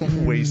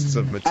 Wastes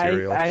of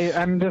material.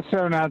 I'm just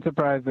so not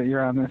surprised that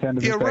you're on this end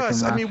of the spectrum.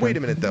 Russ, I mean, wait a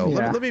minute, though.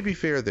 Yeah. Let me be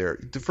fair there.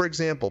 For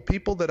example,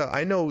 people that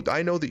I know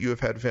that you have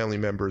had family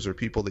members or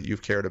people that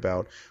you've cared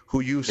about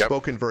who you've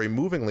spoken very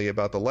movingly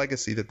about the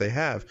legacy that they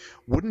have.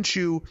 Wouldn't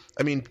you,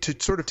 I mean, to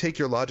sort of take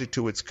your logic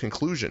to its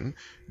conclusion,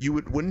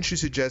 wouldn't you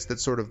suggest that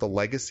sort of the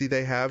legacy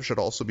they have should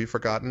also be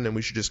forgotten and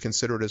we should just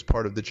consider it as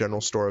part of the general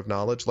store of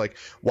knowledge? Like,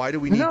 why do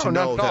we need to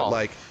know that,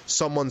 like,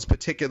 someone's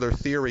particular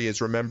theory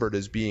is remembered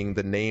as being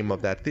the name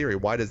of that theory?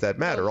 Why does that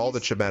matter? All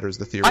that should matter is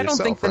the theory itself, I don't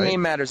think the right?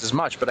 name matters as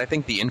much, but I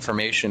think the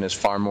information is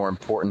far more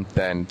important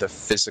than the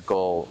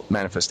physical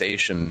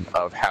manifestation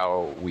of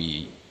how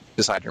we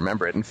decide to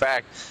remember it. In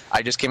fact,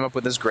 I just came up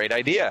with this great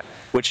idea,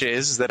 which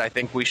is that I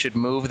think we should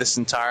move this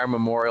entire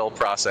memorial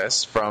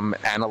process from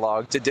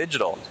analog to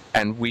digital,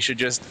 and we should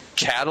just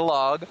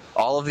catalog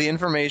all of the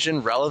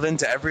information relevant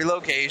to every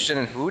location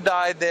and who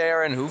died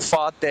there and who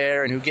fought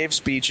there and who gave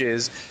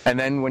speeches, and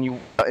then when you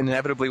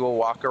inevitably will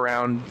walk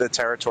around the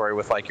territory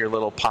with like your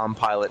little Palm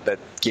Pilot that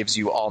gives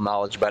you all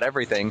knowledge about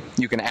everything,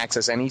 you can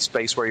access any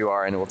space where you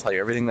are and it will tell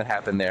you everything that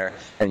happened there,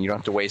 and you don't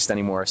have to waste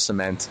any more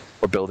cement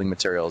or building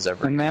materials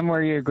ever. And then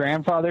where your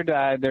grandfather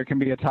died, there can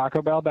be a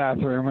Taco Bell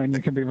bathroom, and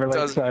you can be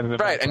really excited about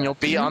right, that. And you'll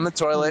be on the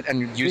toilet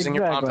and using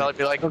your Palm Pilot,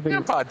 be like,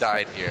 Grandpa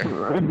died here.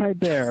 Right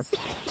there.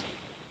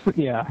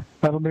 Yeah,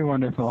 that'll be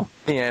wonderful.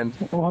 And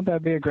won't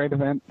that be a great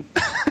event?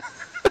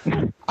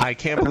 I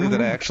can't believe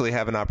that I actually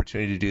have an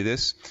opportunity to do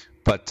this,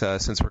 but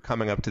since we're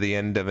coming up to the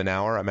end of an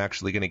hour, I'm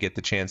actually going to get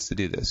the chance to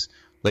do this.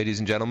 Ladies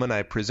and gentlemen,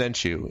 I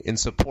present you, in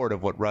support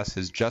of what Russ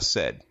has just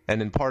said,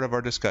 and in part of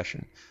our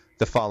discussion,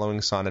 the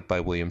following sonnet by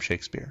William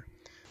Shakespeare.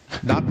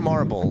 Not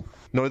marble,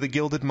 nor the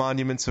gilded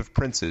monuments of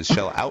princes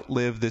shall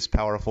outlive this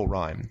powerful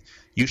rhyme.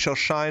 You shall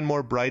shine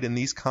more bright in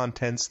these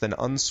contents than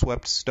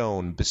unswept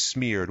stone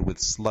besmeared with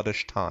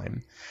sluttish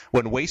time.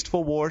 When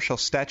wasteful war shall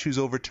statues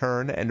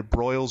overturn, and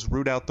broils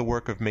root out the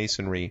work of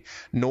masonry,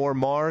 nor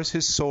Mars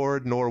his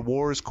sword, nor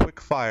war's quick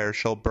fire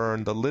shall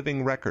burn the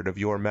living record of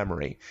your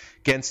memory.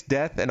 'Gainst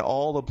death and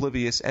all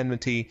oblivious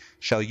enmity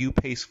shall you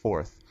pace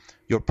forth.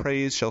 Your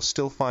praise shall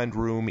still find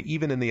room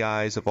even in the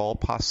eyes of all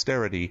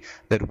posterity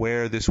that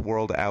wear this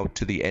world out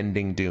to the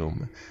ending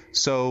doom.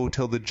 So,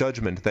 till the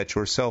judgment that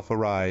yourself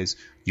arise,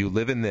 you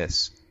live in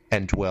this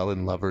and dwell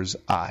in lovers'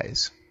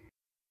 eyes.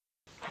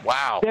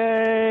 Wow.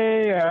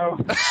 Yay-o.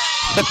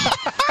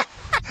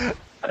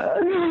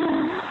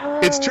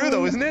 It's true,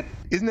 though, isn't it?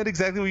 Isn't that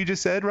exactly what you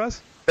just said,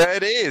 Russ?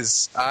 That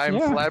is. I'm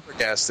Yeah.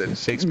 flabbergasted.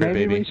 Shakespeare,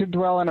 Maybe baby. we should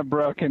dwell in a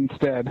brook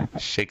instead.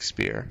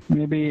 Shakespeare.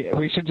 Maybe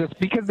we should just,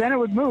 because then it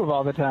would move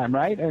all the time,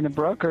 right? In a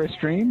brook or a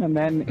stream, and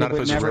then Not if it it would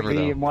was a never river, be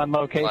though. in one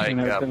location.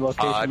 Like The a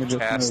location would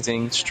just move.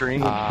 podcasting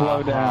stream.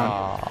 Slow down.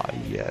 Ah,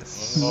 yes.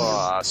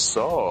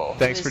 So.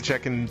 Thanks for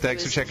checking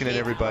in,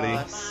 everybody.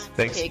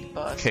 Thanks.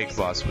 Cake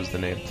Boss was the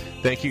name.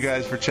 Thank you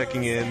guys for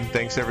checking in.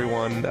 Thanks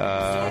everyone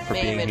for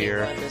being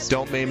here.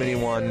 Don't maim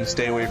anyone.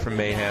 Stay away from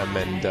mayhem,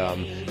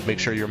 and make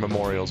sure your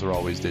memorials are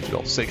always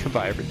digital. Say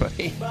goodbye,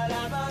 everybody.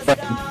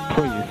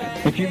 Please,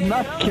 if you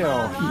must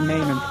kill,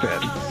 name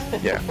instead.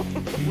 Yeah.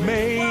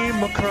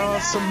 Maim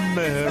across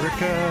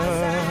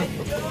America.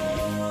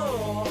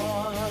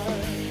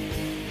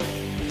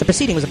 The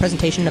proceeding was a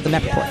presentation of the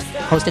Mep Report,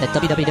 hosted at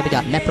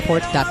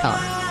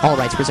www.mepreport.com. All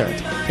rights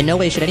reserved. In no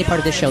way should any part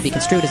of this show be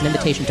construed as an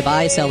invitation to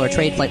buy, sell, or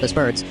trade flightless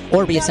birds,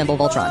 or reassemble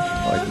Voltron,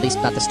 or at least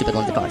not the stupid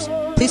ones in the cars.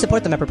 Please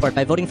support the Mep Report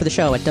by voting for the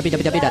show at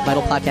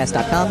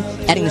www.vitalpodcast.com,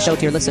 adding the show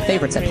to your list of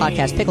favorites at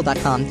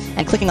podcastpickle.com,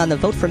 and clicking on the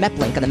Vote for Mep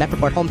link on the Mep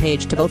Report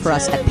homepage to vote for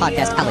us at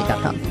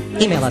podcastalley.com.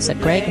 Email us at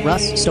Greg,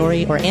 Russ,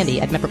 Story, or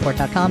Andy at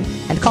mepreport.com,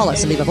 and call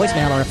us and leave a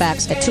voicemail or a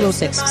fax at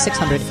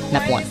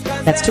 206-600-MEP1.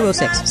 That's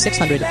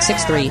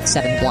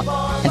 206-600-6371.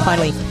 And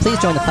finally, please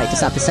join the fight to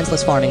stop the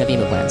senseless farming of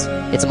emu plants.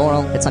 It's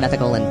immoral, it's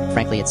unethical, and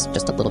frankly, it's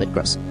just a little bit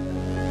gross.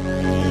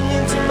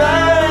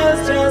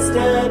 Tomorrow's just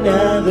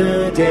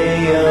another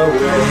day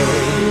away.